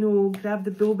to, you know, grab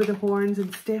the bull by the horns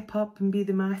and step up and be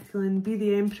the masculine, be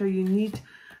the emperor you need,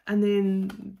 and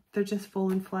then they're just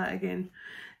falling flat again.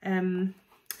 7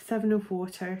 of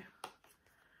water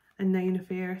and 9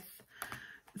 of earth.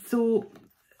 So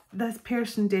this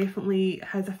person definitely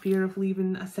has a fear of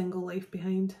leaving a single life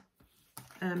behind.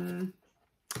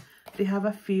 They have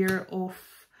a fear of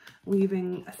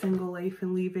leaving a single life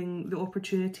and leaving the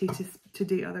opportunity to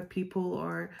date other people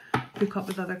or hook up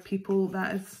with other people.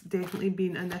 That has definitely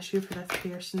been an issue for this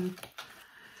person.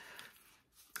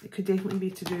 It could definitely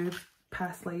be to do with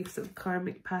past lives, sort of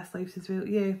karmic past lives as well.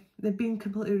 Yeah, they've been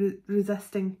completely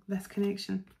resisting this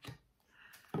connection.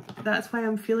 That's why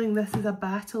I'm feeling this is a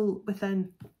battle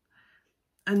within.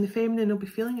 And the feminine will be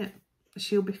feeling it.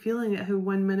 She'll be feeling it, how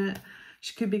 1 minute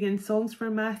she could begin songs for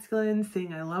her masculine,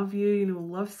 saying I love you, you know,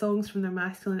 love songs from their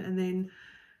masculine, and then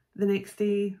the next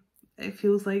day it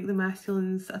feels like the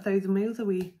masculine's 1,000 miles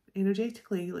away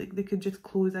energetically, like they could just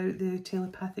close out the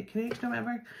telepathic connection or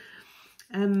whatever.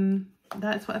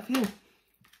 That's what I feel.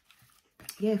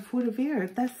 Yeah, 4 of air.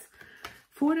 This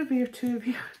 4 of air, 2 of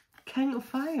air, King of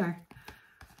fire.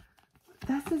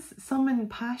 This is someone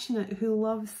passionate who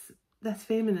loves this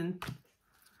feminine.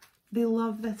 They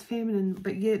love this feminine,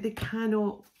 but yet they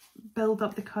cannot build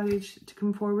up the courage to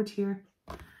come forward here.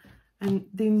 And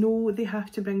they know they have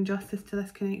to bring justice to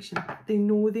this connection. They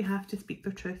know they have to speak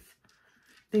their truth.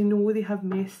 They know they have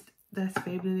messed this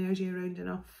feminine energy around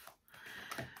enough.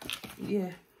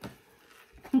 Yeah.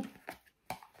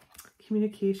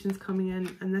 communications coming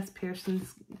in, and this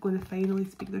person's going to finally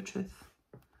speak their truth.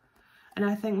 And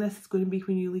I think this is going to be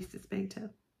when you least expect it.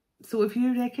 So if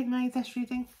you recognise this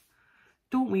reading,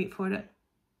 don't wait for it.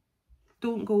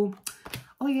 Don't go,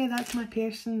 oh yeah, that's my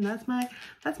person, that's my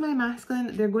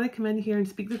masculine, they're going to come in here and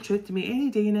speak the truth to me any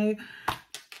day now.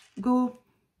 Go,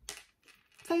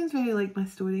 sounds very like my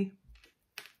story.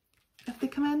 If they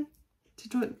come in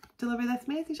to deliver this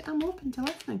message, I'm open to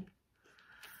listening.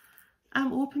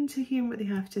 I'm open to hearing what they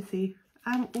have to say.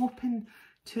 I'm open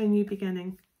to a new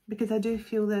beginning, because I do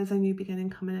feel there's a new beginning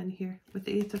coming in here with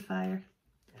the 8 of Fire.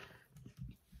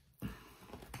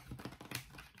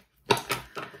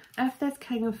 If this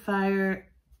King of Fire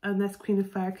and this Queen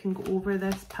of Fire can go over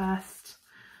this past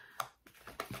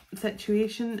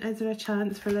situation, is there a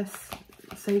chance for this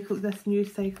cycle, this new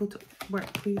cycle to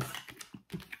work, please?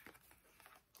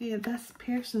 Yeah, this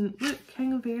person, look,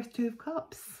 King of Earth, 2 of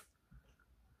Cups.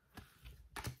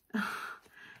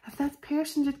 If this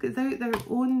person just gets out their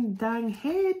own dang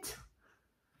head,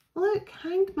 look,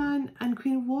 Hanged Man and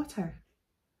Queen of Water.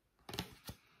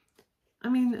 I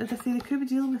mean, as I say, they could be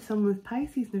dealing with someone with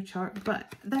Pisces in their chart,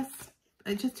 but this,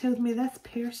 it just tells me this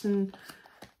person,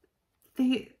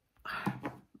 they're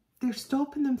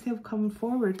stopping themselves coming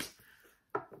forward,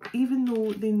 even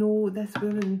though they know this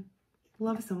woman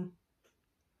loves them.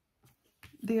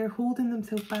 They are holding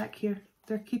themselves back here.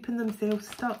 They're keeping themselves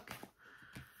stuck.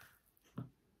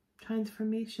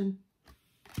 Transformation.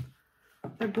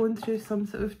 They're going through some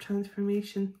sort of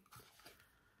transformation.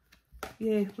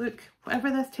 Yeah, look, whatever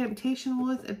this temptation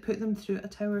was, it put them through a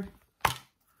tower.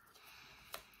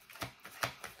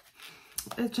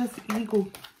 It's just ego,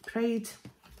 pride.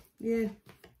 Yeah,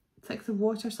 6 of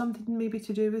Water, something maybe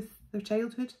to do with their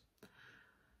childhood.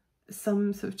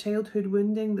 Some sort of childhood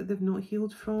wounding that they've not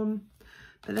healed from.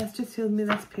 But this just tells me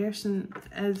this person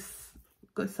has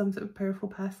got some sort of powerful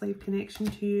past life connection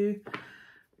to you.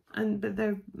 But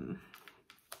this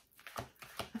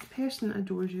person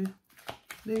adores you.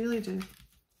 They really do.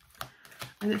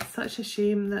 And it's such a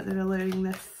shame that they're allowing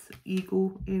this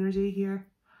ego energy here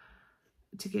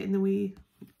to get in the way.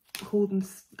 Holding,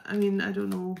 I mean, I don't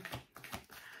know,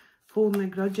 holding a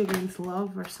grudge against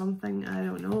love or something, I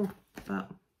don't know. But,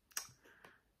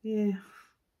 yeah.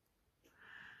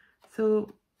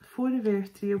 So, 4 of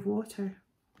Earth, 3 of Water.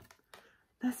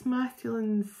 This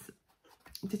masculine's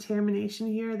determination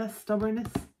here, this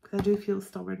stubbornness, because I do feel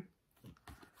stubborn.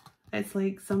 It's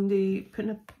like somebody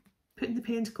putting the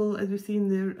pentacle, as we've seen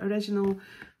the original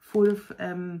 4 of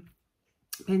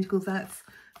Pentacles, that's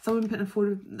someone putting a 4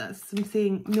 of, that's them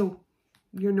saying, no,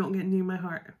 you're not getting near my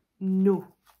heart. No.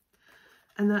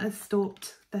 And that has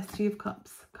stopped this 3 of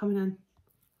Cups coming in.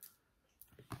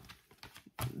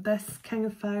 This King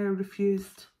of Fire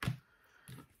refused,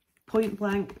 point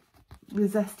blank,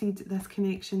 resisted this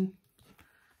connection,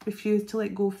 refused to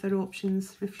let go of their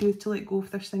options, refused to let go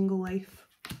of their single life,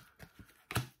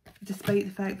 despite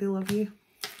the fact they love you.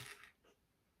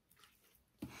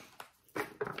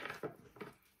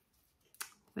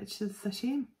 Which is a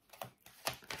shame.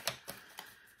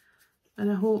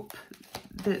 And I hope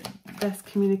that this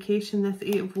communication, this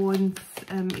 8 of Wands,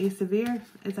 Ace of Air,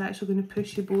 is actually going to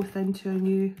push you both into a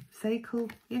new cycle.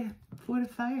 Yeah, 4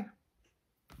 of Fire.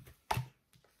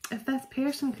 If this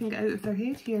person can get out of their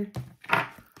head here,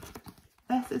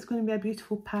 this is going to be a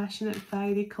beautiful, passionate,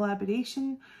 fiery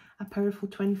collaboration, a powerful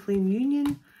twin flame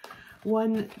union,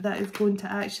 one that is going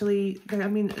to actually, I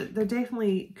mean, there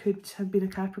definitely could have been a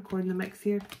Capricorn in the mix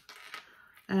here,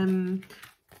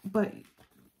 but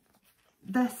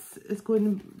this is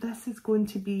going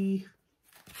to be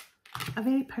a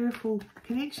very powerful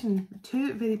connection.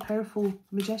 2 very powerful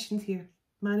magicians here,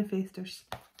 manifestors.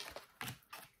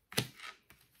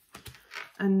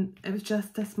 And it was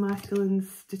just this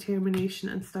masculine's determination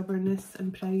and stubbornness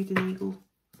and pride and ego.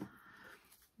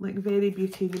 Like very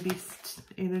Beauty and the Beast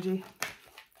energy.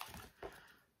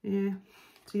 Yeah,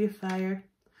 3 of Fire.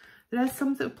 There is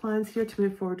some sort of plans here to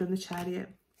move forward on the Chariot.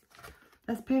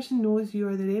 This person knows you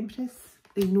are their Empress.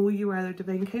 They know you are their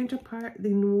divine counterpart. They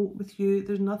know with you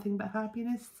there's nothing but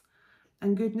happiness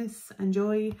and goodness and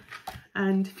joy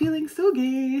and feeling so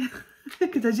gay.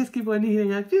 Because I just keep on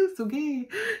hearing, I feel so gay.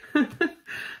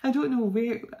 I don't know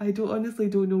where, honestly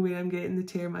don't know where I'm getting the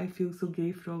term I feel so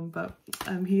gay from, but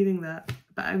I'm hearing that.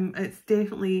 But it's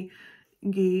definitely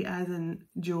gay as in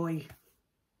joy.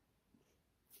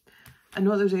 And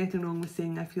not that there's anything wrong with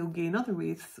saying I feel gay in other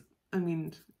ways. I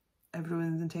mean,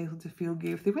 everyone's entitled to feel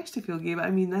gay if they wish to feel gay, but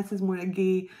I mean, this is more a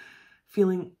gay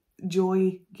feeling,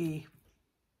 joy gay.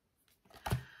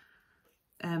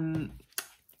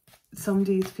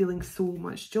 Somebody is feeling so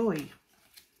much joy,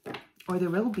 or there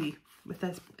will be with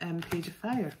this Page of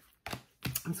Fire.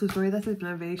 I'm so sorry, this has been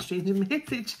a very strange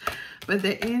message, but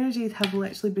the energies have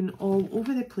literally been all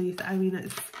over the place. I mean,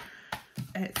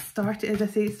 it started, as I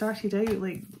say, it started out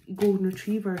like golden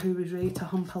retriever who was ready to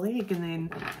hump a leg, and then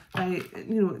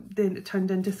then it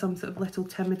turned into some sort of little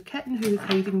timid kitten who was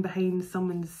hiding behind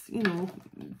someone's,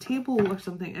 table or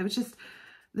something. It was just,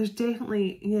 there's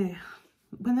definitely, yeah,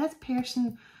 when this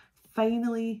person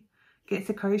finally gets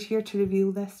the courage here to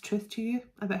reveal this truth to you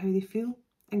about how they feel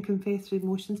and confess their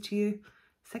emotions to you.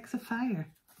 6 of Fire.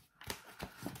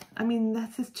 I mean,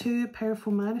 this is 2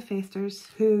 powerful manifestors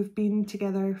who've been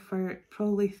together for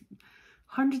probably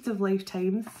hundreds of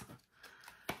lifetimes.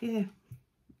 Yeah,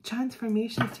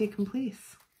 transformation's taken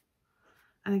place.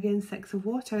 And again, 6 of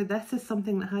Water. This is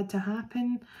something that had to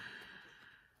happen.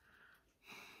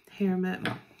 Hermit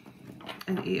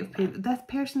and 8 of Pentacles. This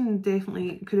person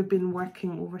definitely could have been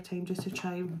working overtime just to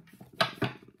try,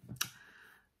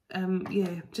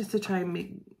 just to try and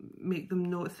make them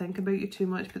not think about you too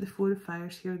much. But the 4 of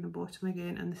Fires here on the bottom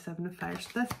again, and the 7 of Fires.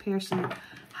 So this person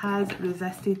has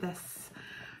resisted this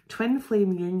twin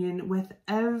flame union with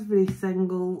every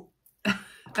single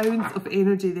ounce of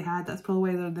energy they had. That's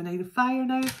probably why they're on the 9 of Fire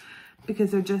now,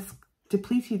 because they're just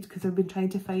depleted, because they've been trying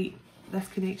to fight this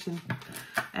connection.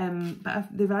 But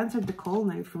they've answered the call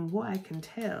now, from what I can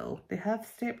tell. They have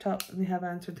stepped up and they have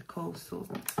answered the call. So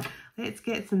let's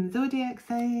get some zodiac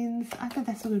signs. I thought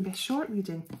this was going to be a short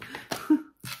reading.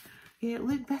 Yeah,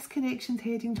 look, this connection's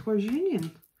heading towards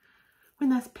union when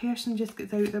this person just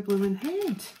gets out their blooming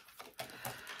head.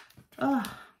 Oh,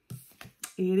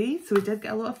 Aries. So we did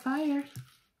get a lot of fire.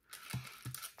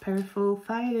 Powerful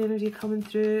fire energy coming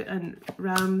through, and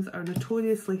Rams are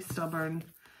notoriously stubborn.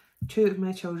 2 of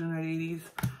my children are Aries.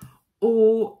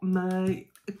 Oh my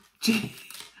gee.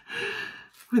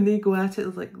 When they go at it,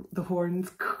 it's like the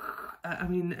horns. I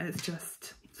mean, it's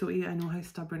just, so yeah, I know how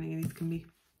stubborn Aries can be.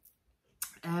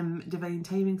 Divine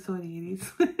timing, sorry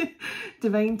Aries.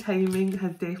 Divine timing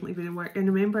has definitely been in work.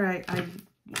 And remember,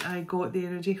 I got the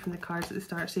energy from the cards at the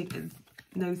start saying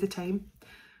now's the time.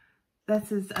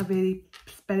 This is a very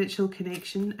spiritual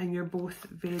connection, and you're both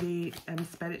very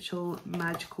spiritual,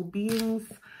 magical beings.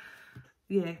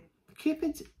 Yeah,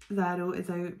 Cupid's arrow is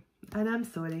out, and I'm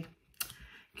sorry,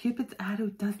 Cupid's arrow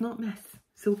does not miss.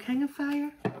 So King of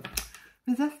Fire,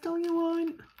 resist all you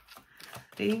want.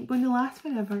 It ain't going to last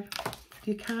forever.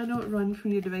 You cannot run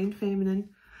from your divine feminine.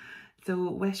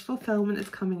 So wish fulfillment is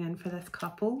coming in for this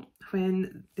couple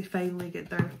when they finally get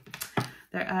their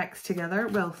acts together.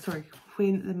 Well, sorry,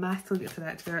 when the masculine gets their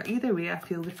act together. Either way, I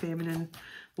feel the feminine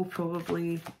will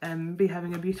probably be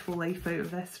having a beautiful life out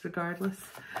of this regardless.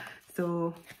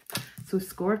 So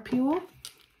Scorpio.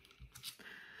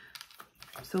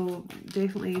 So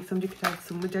definitely somebody could have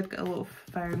some, we did get a lot of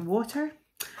fire and water.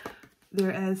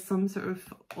 There is some sort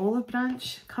of olive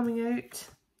branch coming out,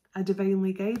 a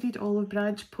divinely guided olive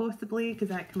branch possibly, because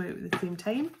that came out at the same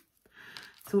time.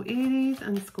 So Aries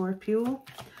and Scorpio.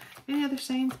 Any other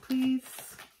signs, please?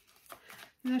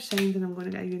 Any other signs, and I'm going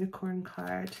to get a unicorn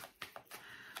card.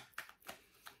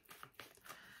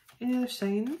 Any other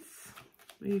signs?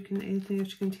 You can, anything else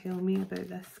you can tell me about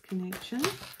this connection?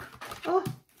 Oh,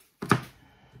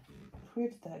 where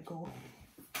did that go?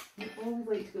 I always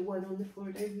like to get one on the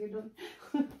floor down here,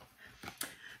 don't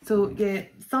So yeah,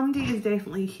 somebody is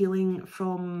definitely healing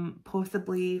from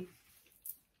possibly,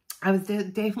 I was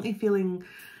definitely feeling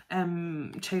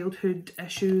childhood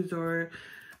issues or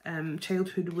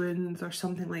childhood wounds or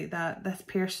something like that. This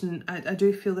person, I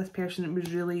do feel this person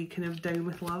was really kind of down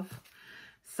with love.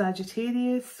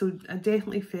 Sagittarius, so I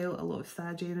definitely feel a lot of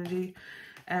Sag energy.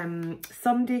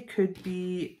 Somebody could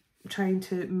be trying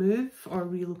to move or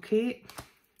relocate.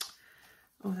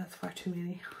 Oh, that's far too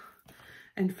many.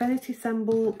 Infinity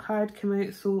symbol card came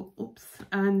out, so oops,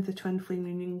 and the twin flame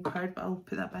union card, but I'll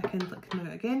put that back in, let it come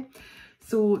out again.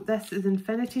 So this is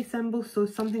infinity symbol, so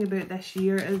something about this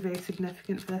year is very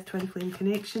significant for this twin flame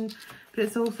connection, but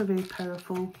it's also very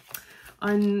powerful.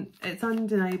 And it's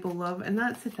undeniable love, and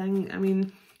that's the thing. I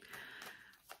mean,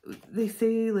 they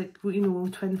say, like, you know,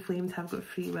 twin flames have got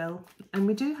free will, and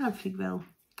we do have free will,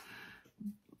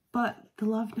 but the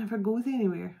love never goes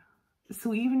anywhere.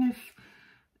 So even if,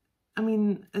 I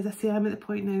mean, as I say, I'm at the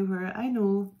point now where I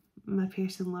know my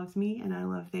person loves me and I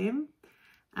love them,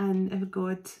 and if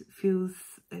God feels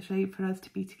it's right for us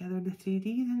to be together in the 3D,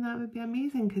 then that would be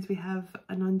amazing, because we have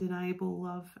an undeniable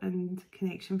love and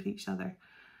connection for each other.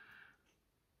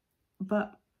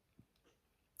 But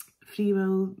free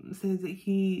will says that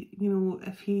he, you know,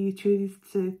 if he chooses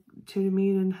to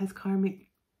remain in his karmic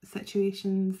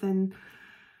situations, then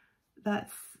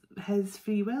that's his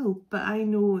free will. But I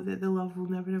know that the love will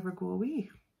never ever go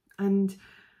away, and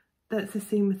that's the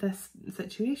same with this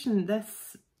situation.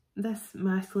 This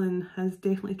masculine has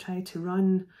definitely tried to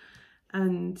run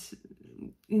and,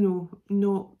 you know,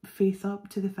 not face up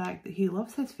to the fact that he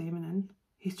loves his feminine.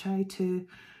 He's tried to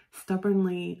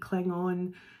stubbornly cling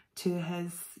on to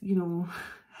his, you know,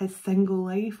 his single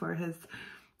life, or his,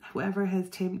 whatever his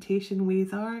temptation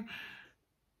ways are.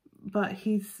 But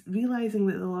he's realising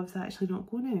that the love's actually not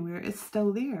going anywhere. It's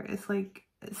still there. It's like,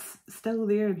 it's still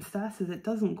there in stasis. It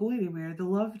doesn't go anywhere. The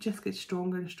love just gets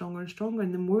stronger and stronger and stronger.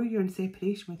 And the more you're in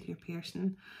separation with your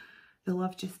person, the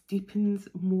love just deepens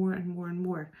more and more and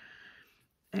more.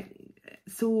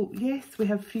 So yes, we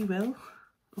have free will.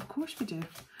 Of course we do.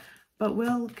 But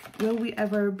will we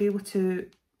ever be able to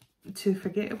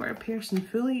forget about our person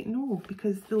fully? No,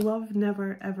 because the love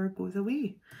never ever goes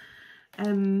away.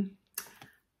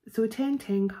 So a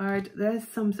 10-10 card, there is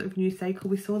some sort of new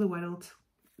cycle. We saw the world.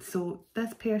 So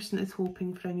this person is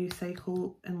hoping for a new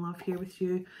cycle in love here with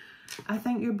you. I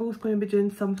think you're both going to be doing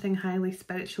something highly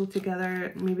spiritual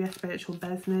together, maybe a spiritual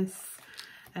business,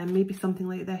 and maybe something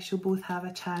like this. You'll both have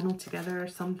a channel together or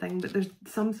something, but there's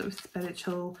some sort of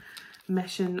spiritual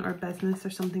mission or business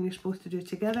or something you're supposed to do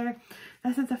together.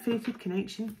 This is a fated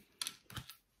connection.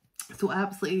 So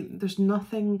absolutely, there's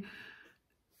nothing,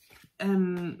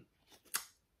 you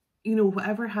know,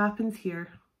 whatever happens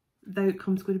here, the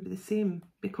outcome's going to be the same,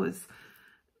 because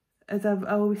as I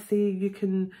always say, you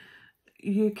can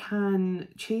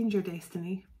change your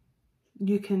destiny.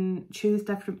 You can choose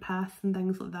different paths and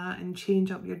things like that and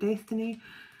change up your destiny,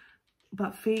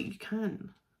 but fate you can't.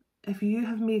 If you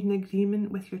have made an agreement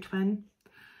with your twin,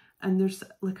 and there's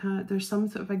some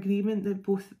sort of agreement that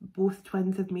both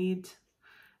twins have made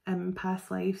in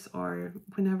past lives, or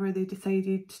whenever they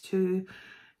decided to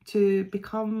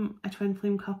become a twin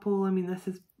flame couple. I mean, this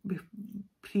is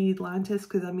pre-Atlantis,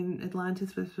 because I mean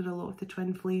Atlantis was where a lot of the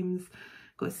twin flames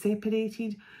got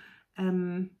separated.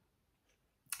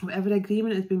 Whatever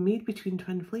agreement has been made between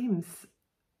twin flames,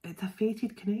 it's a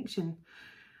fated connection,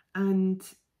 and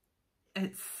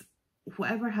it's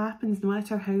whatever happens, no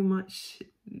matter how much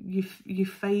you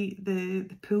fight the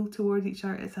pull toward each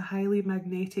other, it's a highly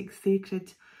magnetic,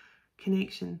 sacred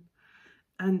connection.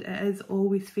 And it is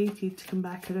always fated to come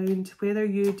back around. Whether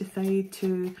you decide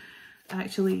to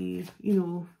actually, you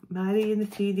know, marry in the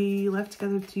 3D, live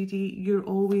together in 3D, you're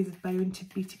always bound to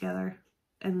be together.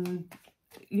 And,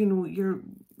 you know, your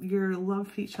love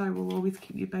for each other will always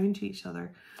keep you bound to each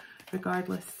other,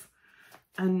 regardless.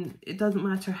 And it doesn't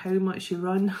matter how much you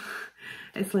run.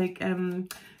 It's like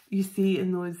you see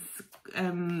in those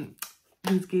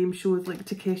game shows like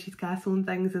Takeshi's Castle and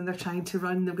things, and they're trying to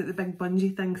run, they've got the big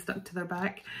bungee thing stuck to their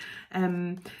back.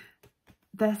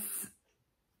 That's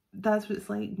what it's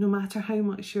like. No matter how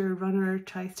much your runner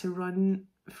tries to run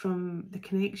from the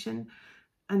connection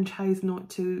and tries not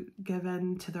to give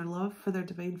in to their love for their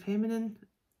divine feminine,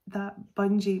 that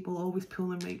bungee will always pull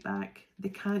them right back. They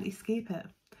can't escape it.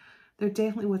 There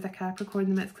definitely was a Capricorn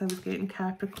in the mix, because I was getting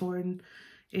Capricorn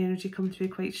energy come through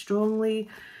quite strongly.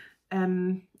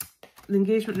 The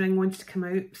engagement ring wanted to come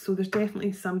out, so there's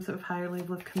definitely some sort of higher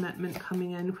level of commitment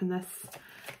coming in when this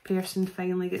person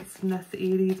finally gets this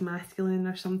Aries masculine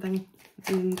or something,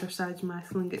 Aries or Sag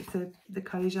masculine, gets the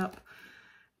courage up.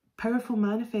 Powerful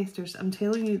manifestors. I'm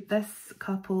telling you, this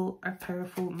couple are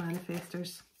powerful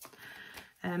manifestors.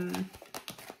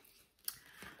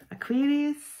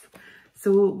 Aquarius.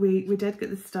 So we did get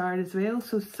the star as well.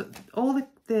 So all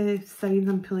the signs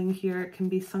I'm pulling here can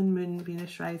be Sun, Moon,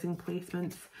 Venus, Rising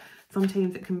placements.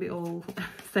 Sometimes it can be all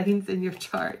signs in your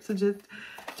chart. So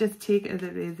just take it as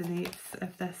it resonates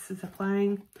if this is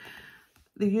applying.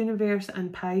 The universe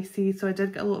and Pisces. So I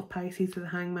did get a lot of Pisces with the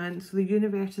Hangman. So the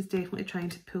universe is definitely trying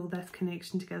to pull this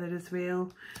connection together as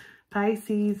well.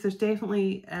 Pisces, there's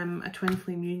definitely a twin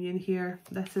flame union here.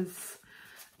 This is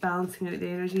balancing out the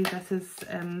energy. This is,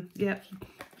 yep.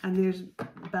 And there's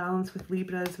balance with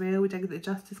Libra as well. We did get the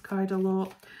Justice card a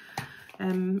lot.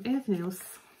 Anything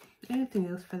else? Anything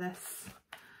else for this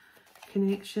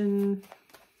connection?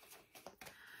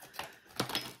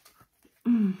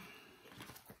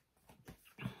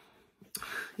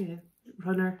 Yeah,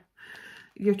 runner.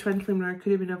 Your twin flame runner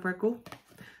could have been a Virgo.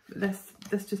 But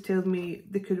this just tells me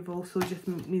they could have also just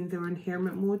means they were in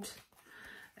hermit mode.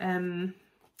 And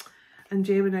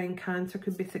Gemini and Cancer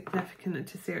could be significant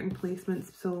to certain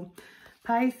placements. So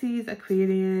Pisces,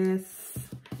 Aquarius,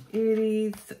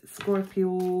 Aries,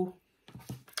 Scorpio,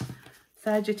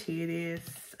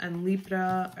 Sagittarius and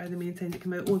Libra are the main signs that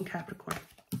come out. Oh, and Capricorn.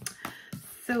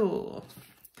 So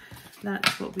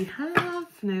that's what we have.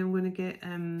 Now I'm going to get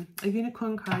a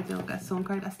unicorn card, then I'll get a song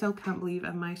card. I still can't believe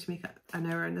I managed to make it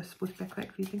an hour and this is supposed to be a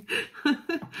quick reading.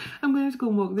 I'm going to go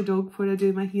and walk the dog before I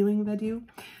do my healing video.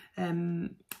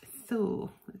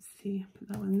 So let's see, put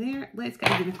that one there. Let's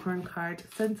get a unicorn card,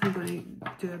 since I'm going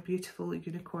to do a beautiful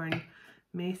unicorn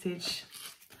message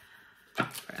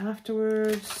for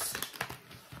afterwards.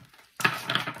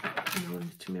 And I'll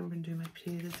need to remember and do my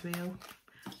prayer as well.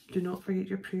 Do not forget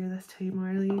your prayer this time,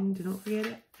 Marlene. Do not forget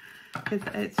it. Because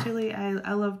it's really,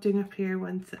 I love doing a prayer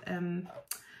once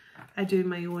I do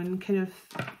my own kind of,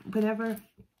 whenever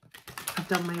I've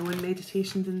done my own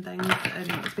meditations and things, and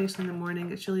especially in the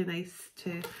morning, it's really nice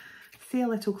to say a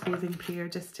little closing prayer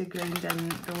just to ground in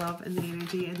the love and the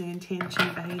energy and the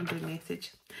intention behind the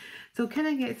message. So can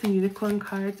I get some unicorn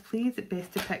cards, please? It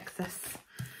best depicts this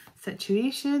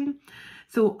situation.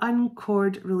 So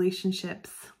uncord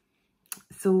relationships.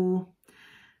 So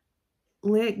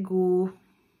let go.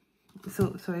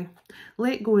 So sorry.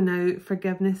 Let go now.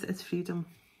 Forgiveness is freedom.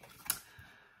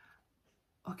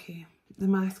 Okay. The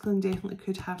masculine definitely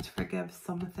could have to forgive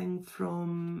something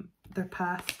from their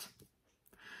past.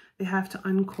 They have to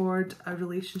uncord a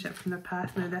relationship from their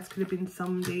past. Now this could have been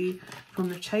somebody from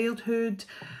their childhood.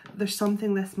 There's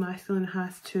something this masculine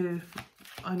has to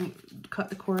cut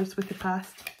the cords with the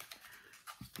past.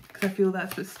 Because I feel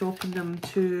that's what's stopping them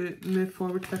to move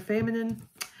forward to their feminine.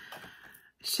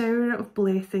 Shower of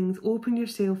blessings. Open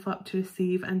yourself up to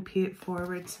receive and pay it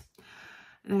forward.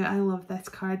 Now I love this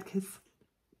card because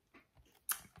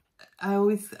I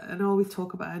always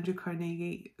talk about Andrew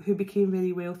Carnegie, who became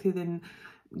very wealthy, then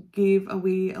gave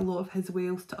away a lot of his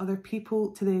wealth to other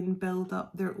people to then build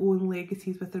up their own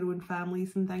legacies with their own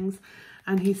families and things,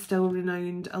 and he's still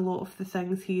renowned a lot of the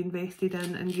things he invested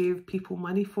in and gave people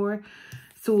money for.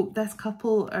 So this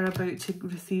couple are about to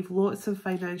receive lots of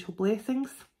financial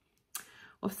blessings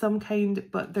of some kind,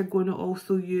 but they're going to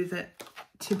also use it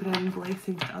to bring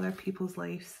blessings to other people's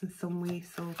lives in some way.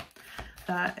 So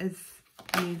that is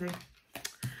amazing.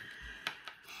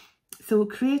 So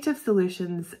creative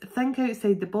solutions, think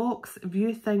outside the box,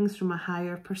 view things from a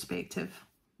higher perspective.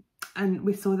 And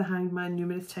we saw the Hanged Man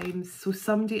numerous times. So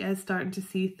somebody is starting to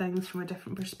see things from a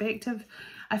different perspective.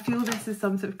 I feel this is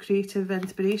some sort of creative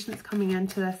inspiration that's coming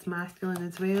into this masculine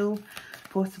as well,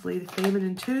 possibly the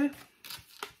feminine too.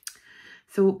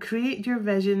 So create your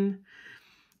vision,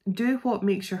 do what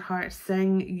makes your heart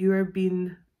sing. You are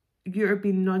being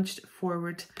nudged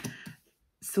forward.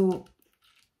 So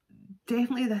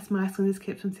definitely this masculine has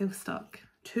kept himself stuck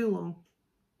too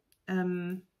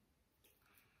long.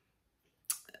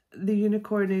 The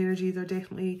unicorn energies are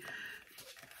definitely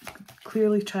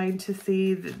clearly trying to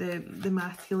say that the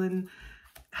masculine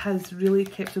has really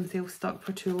kept himself stuck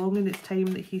for too long, and it's time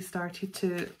that he started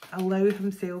to allow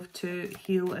himself to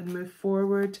heal and move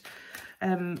forward.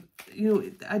 You know,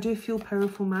 I do feel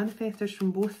powerful manifestors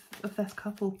from both of this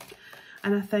couple,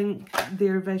 and I think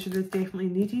their vision is definitely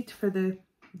needed for the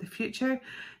future.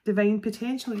 Divine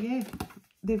potential, yeah,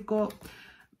 they're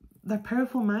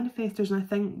powerful manifestors, and I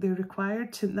think they're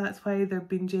required to. That's why they're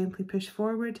being gently pushed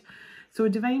forward. So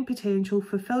divine potential,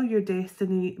 fulfill your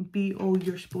destiny, be all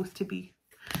you're supposed to be.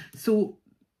 So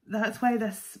that's why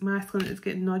this masculine is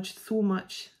getting nudged so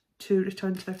much to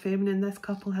return to their feminine. This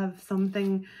couple have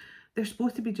something they're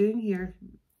supposed to be doing here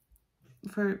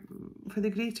for the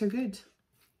greater good.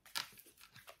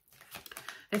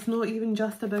 It's not even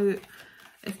just about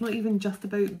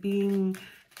being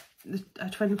a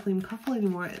twin flame couple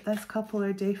anymore. This couple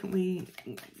are definitely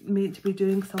meant to be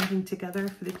doing something together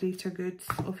for the greater good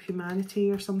of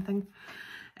humanity or something.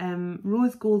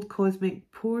 Rose gold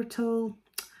cosmic portal.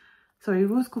 Sorry,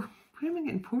 rose gold. Where am I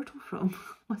getting portal from?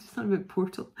 What's something about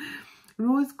portal?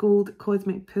 Rose gold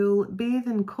cosmic pool. Bathe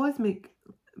in the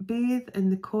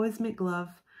cosmic love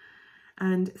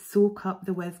and soak up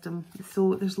the wisdom.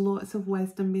 So there's lots of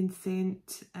wisdom being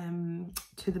sent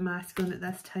to the masculine at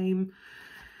this time.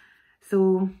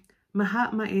 So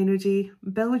Mahatma energy,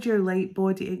 build your light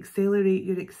body, accelerate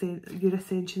your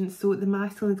ascension. So the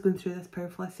masculine is going through this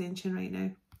powerful ascension right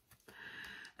now.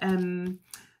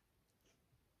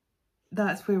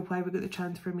 That's why we got the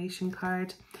transformation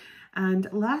card.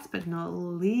 And last but not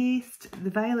least, the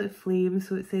violet flame.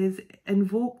 So it says,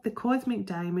 invoke the cosmic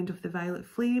diamond of the violet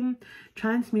flame,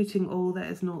 transmuting all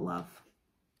that is not love.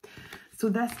 So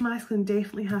this masculine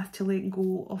definitely has to let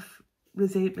go of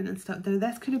resentment and stuff. Now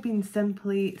this could have been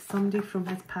simply somebody from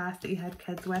his past that he had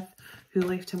kids with who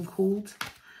left him cold,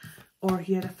 or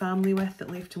he had a family with that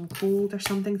left him cold or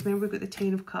something. Remember, we've got the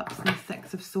 10 of Cups and the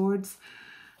 6 of Swords.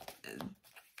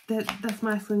 This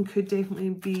masculine could definitely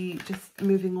be just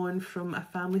moving on from a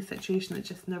family situation that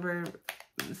just never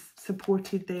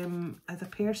supported them as a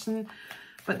person.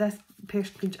 But this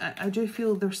person, I do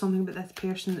feel there's something about this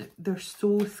person that they're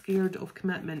so scared of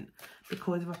commitment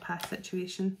because of a past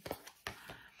situation.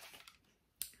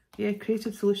 Yeah,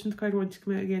 creative solutions card wants to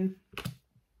come out again.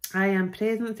 I am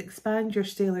presence, expand your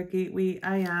stellar gateway.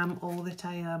 I am all that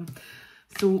I am.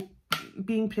 So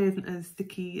being present is the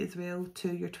key as well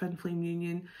to your twin flame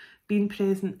union. Being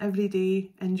present every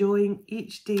day, enjoying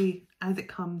each day as it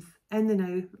comes, in the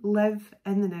now, live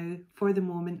in the now, for the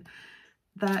moment.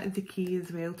 That is the key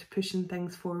as well to pushing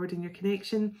things forward in your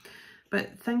connection.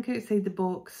 But think outside the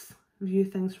box, view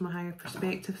things from a higher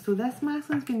perspective. So this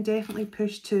masculine's been definitely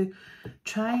pushed to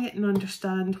try and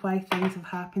understand why things have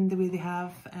happened the way they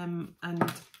have, and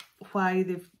why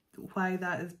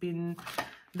that has been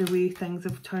the way things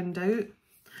have turned out.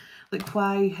 Like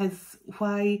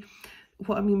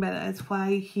what I mean by that is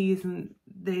why he isn't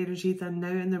the energy he's in now,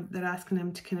 and they're asking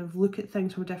him to kind of look at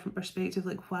things from a different perspective.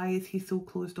 Like, why is he so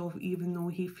closed off even though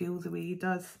he feels the way he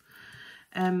does?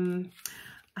 I don't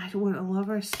want a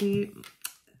lover. See,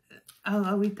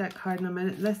 I'll read that card in a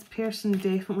minute. This person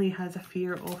definitely has a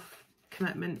fear of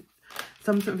commitment,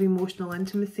 some sort of emotional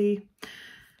intimacy.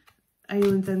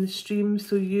 Islands in the stream.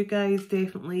 So you guys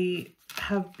definitely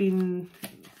have been,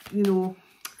 you know,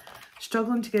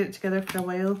 struggling to get it together for a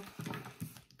while.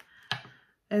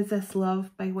 Is this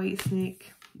love by White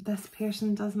Snake? This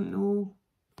person doesn't know.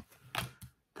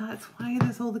 That's why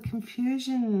there's all the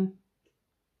confusion.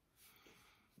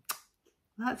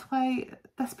 That's why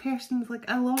this person's like,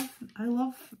 I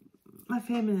love my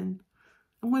feminine.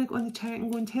 I'm going to go on the chart and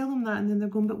go and tell them that, and then they're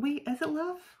going, but wait, is it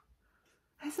love?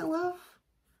 Is it love?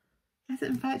 Is it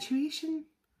infatuation?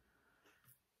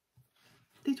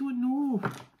 They don't know.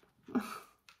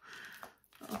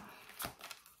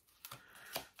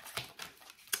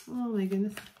 Oh my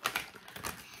goodness.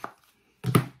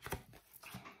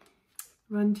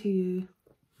 Run to you.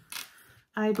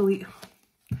 I believe.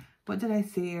 What did I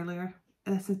say earlier?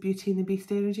 This is Beauty and the Beast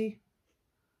energy.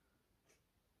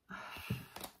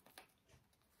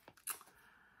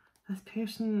 This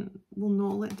person will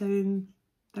not let down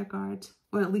their guard.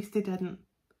 Or at least they didn't.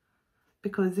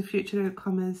 Because the future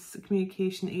outcome is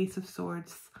communication, Ace of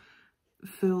Swords,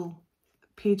 Fool,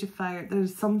 Page of Fire.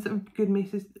 There's some sort of good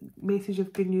message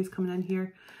of good news coming in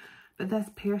here. But this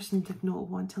person did not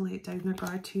want to let down their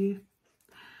guard to you.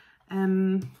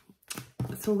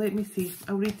 So let me see.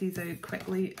 I'll read these out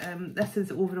quickly. This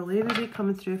is overall energy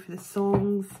coming through for the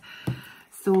songs.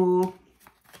 So,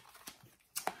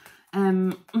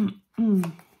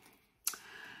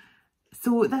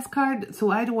 so this card, so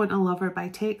I Don't Want a Lover by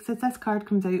Texas. This card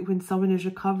comes out when someone is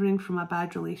recovering from a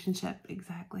bad relationship.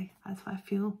 Exactly. That's what I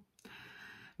feel.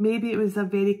 Maybe it was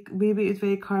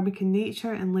very karmic in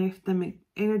nature and left them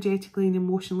energetically and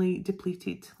emotionally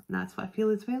depleted. And that's what I feel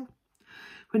as well.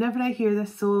 Whenever I hear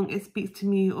this song, it speaks to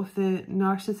me of the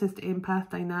narcissist empath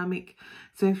dynamic.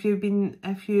 So if you've been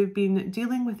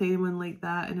dealing with anyone like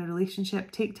that in a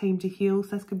relationship, take time to heal.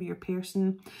 So this could be your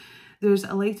person. There's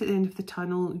a light at the end of the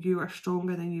tunnel. You are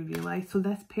stronger than you realise. So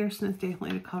this person is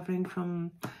definitely recovering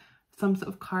from some sort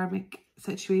of karmic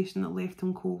situation that left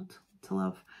them cold to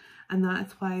love. And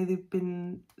that's why they've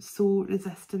been so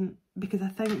resistant, because I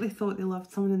think they thought they loved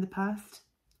someone in the past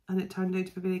and it turned out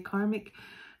to be very karmic.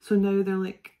 So now they're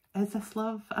like, is this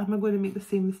love? Am I going to make the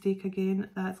same mistake again?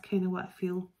 That's kind of what I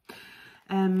feel.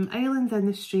 Islands in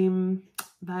the Stream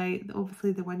by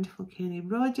obviously the wonderful Kenny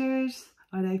Rogers,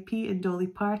 R.I.P. and Dolly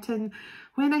Parton.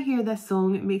 When I hear this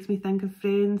song, it makes me think of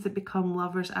friends that become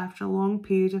lovers after a long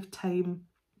period of time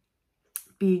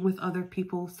being with other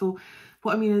people. So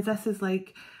what I mean is, this is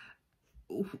like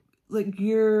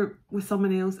you're with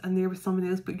someone else and they're with someone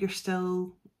else, but you're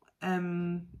still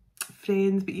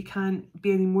friends, but you can't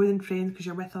be any more than friends because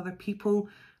you're with other people,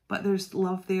 but there's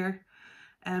love there.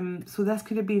 So this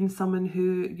could have been someone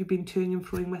who you've been toing and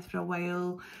froing with for a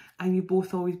while, and you've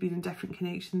both always been in different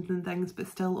connections and things, but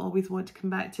still always want to come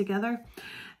back together.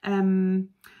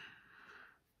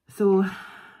 So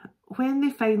when they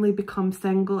finally become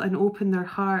single and open their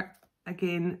heart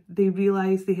again, they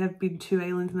realise they have been two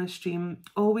islands in a stream,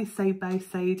 always side by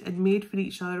side and made for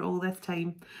each other all this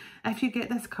time. If you get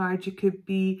this card, you could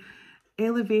be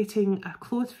elevating a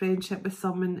close friendship with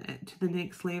someone to the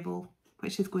next level,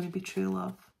 which is going to be true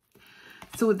love.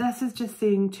 So this is just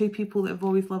saying two people that have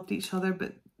always loved each other,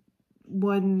 but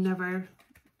one never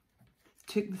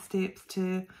took the steps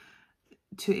to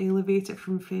elevate it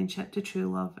from friendship to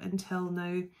true love until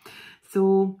now.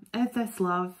 So is this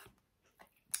love?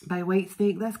 By White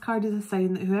Snake. This card is a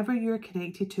sign that whoever you're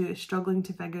connected to is struggling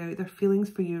to figure out their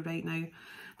feelings for you right now.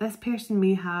 This person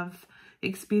may have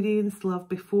experienced love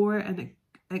before and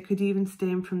It could even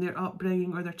stem from their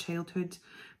upbringing or their childhood.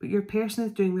 But your person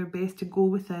is doing their best to go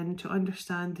within to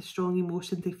understand the strong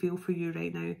emotions they feel for you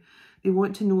right now. They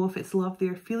want to know if it's love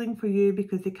they're feeling for you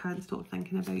because they can't stop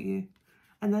thinking about you.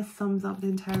 And this sums up the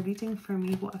entire reading for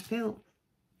me, what I felt.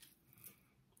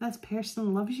 This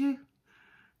person loves you.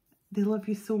 They love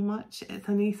you so much. It's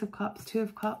an Ace of Cups, Two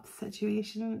of Cups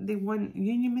situation. They want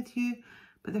union with you,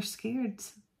 but they're scared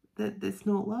that it's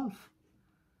not love,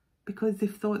 because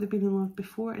they've thought they've been in love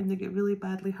before and they get really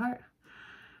badly hurt.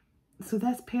 So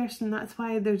this person, that's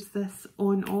why there's this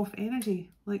on-off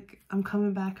energy. Like, I'm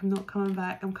coming back, I'm not coming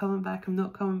back, I'm coming back, I'm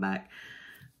not coming back.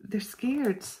 They're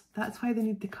scared. That's why they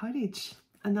need the courage.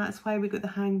 And that's why we got the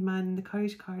Hanged Man and the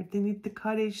Courage card. They need the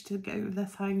courage to get out of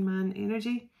this Hanged Man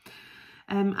energy.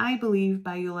 I Believe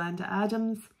by Yolanda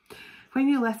Adams. When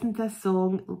you listen to this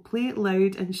song, play it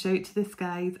loud and shout to the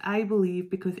skies, I believe,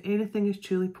 because anything is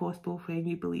truly possible when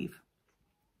you believe.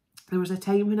 There was a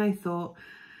time when I thought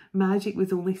magic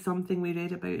was only something we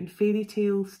read about in fairy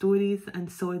tales, stories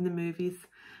and saw in the movies.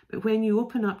 But when you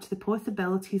open up to the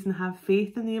possibilities and have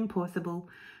faith in the impossible,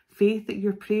 faith that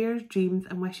your prayers, dreams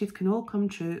and wishes can all come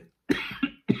true,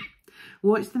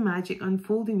 watch the magic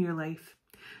unfold in your life.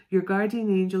 Your guardian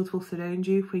angels will surround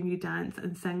you when you dance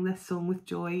and sing this song with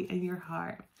joy in your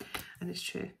heart. And it's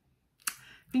true.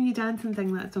 When you dance and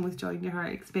sing that song with joy in your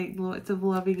heart, expect lots of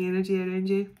loving energy around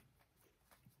you.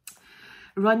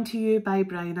 Run to You by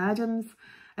Bryan Adams.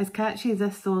 As catchy as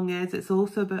this song is, it's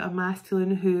also about a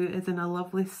masculine who is in a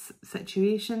loveless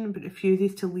situation but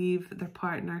refuses to leave their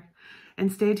partner.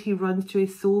 Instead, he runs to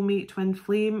his soulmate twin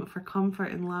flame for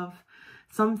comfort and love,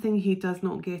 something he does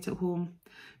not get at home.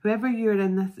 Whoever you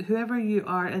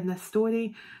are in this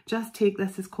story, just take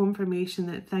this as confirmation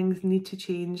that things need to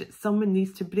change. Someone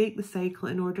needs to break the cycle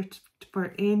in order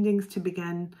for endings to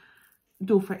begin.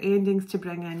 For endings to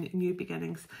bring in new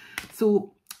beginnings.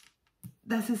 So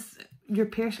this is, your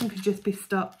person could just be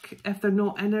stuck if they're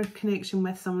not in a connection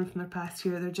with someone from their past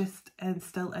year. They're just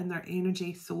still in their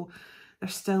energy. So they're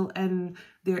still in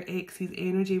their ex's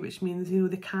energy, which means, you know,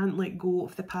 they can't let go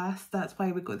of the past. That's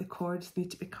why we got the cords need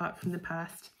to be cut from the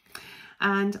past.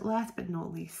 And last but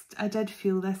not least, I did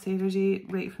feel this energy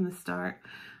right from the start.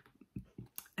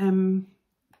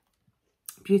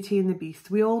 Beauty and the Beast.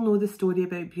 We all know the story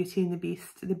about Beauty and the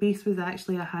Beast. The Beast was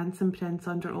actually a handsome prince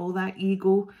under all that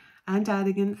ego and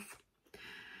arrogance.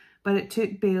 But it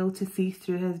took Belle to see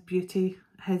through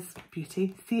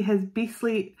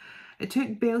It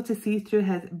took Belle to see through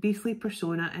his beastly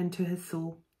persona into his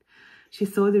soul. She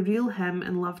saw the real him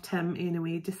and loved him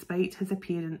anyway, despite his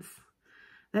appearance.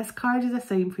 This card is a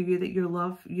sign for you that you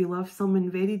love someone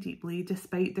very deeply,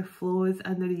 despite their flaws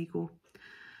and their ego.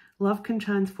 Love can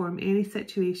transform any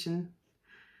situation.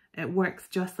 It works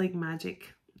just like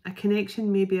magic. A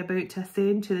connection may be about to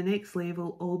ascend to the next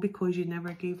level, all because you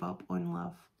never gave up on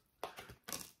love.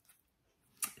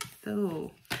 So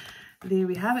there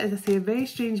we have it. As I say, a very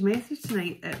strange message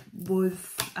tonight.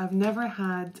 I've never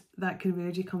had that kind of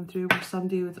energy come through where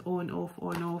somebody was on,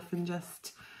 off, and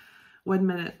just 1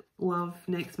 minute love,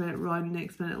 next minute run,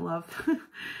 next minute love.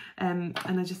 And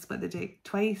I just split the deck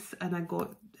twice, and I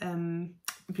got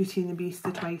Beauty and the Beast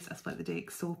the twice I split the deck.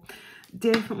 So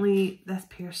definitely this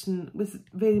person was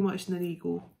very much in their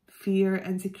ego. Fear,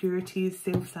 insecurities,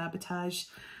 self-sabotage.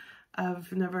 I've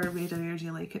never read an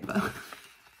energy like it, but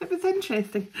it was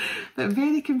interesting, but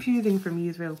very confusing for me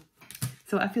as well.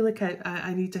 So I feel like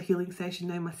I need a healing session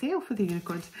now myself with the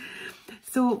unicorns.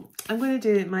 So I'm going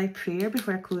to do my prayer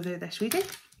before I close out this reading.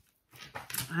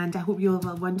 And I hope you have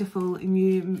a wonderful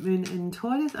new moon in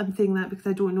Taurus. I'm saying that because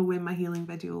I don't know when my healing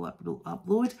video will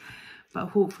upload, but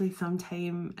hopefully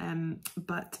sometime.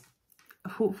 But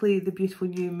hopefully the beautiful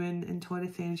new moon in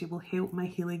Taurus energy will help my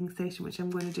healing session, which I'm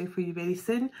going to do for you very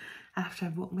soon after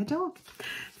I've walked my dog.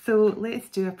 So let's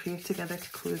do a prayer together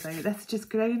to close out. This just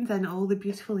grounds in all the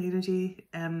beautiful energy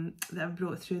that I've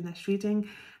brought through in this reading,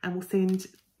 and we'll send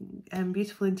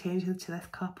beautiful intentions to this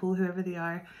couple, whoever they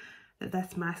are, that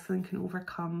this masculine can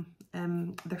overcome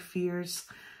their fears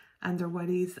and their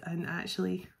worries and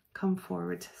actually come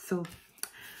forward. So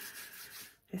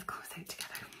let's close out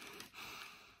together.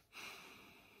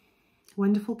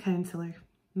 Wonderful Counselor,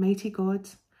 Mighty God,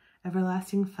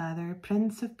 Everlasting Father,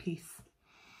 Prince of Peace,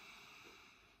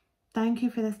 thank you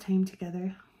for this time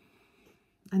together.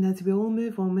 And as we all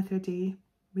move on with our day,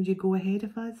 would you go ahead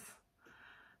of us,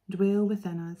 dwell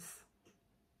within us,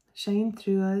 shine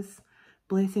through us,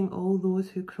 blessing all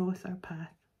those who cross our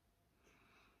path.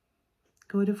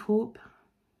 God of hope,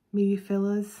 may you fill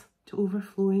us to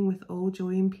overflowing with all joy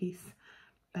and peace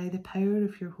by the power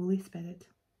of your Holy Spirit.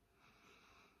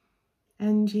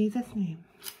 In Jesus' name,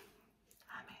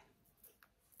 amen.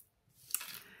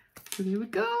 So there we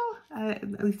go.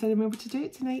 At least I remember to do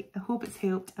it tonight. I hope it's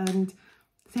helped, and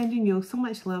sending you all so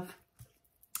much love.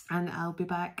 And I'll be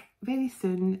back very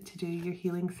soon to do your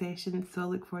healing session. So I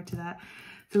look forward to that.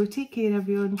 So take care,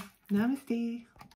 everyone. Namaste.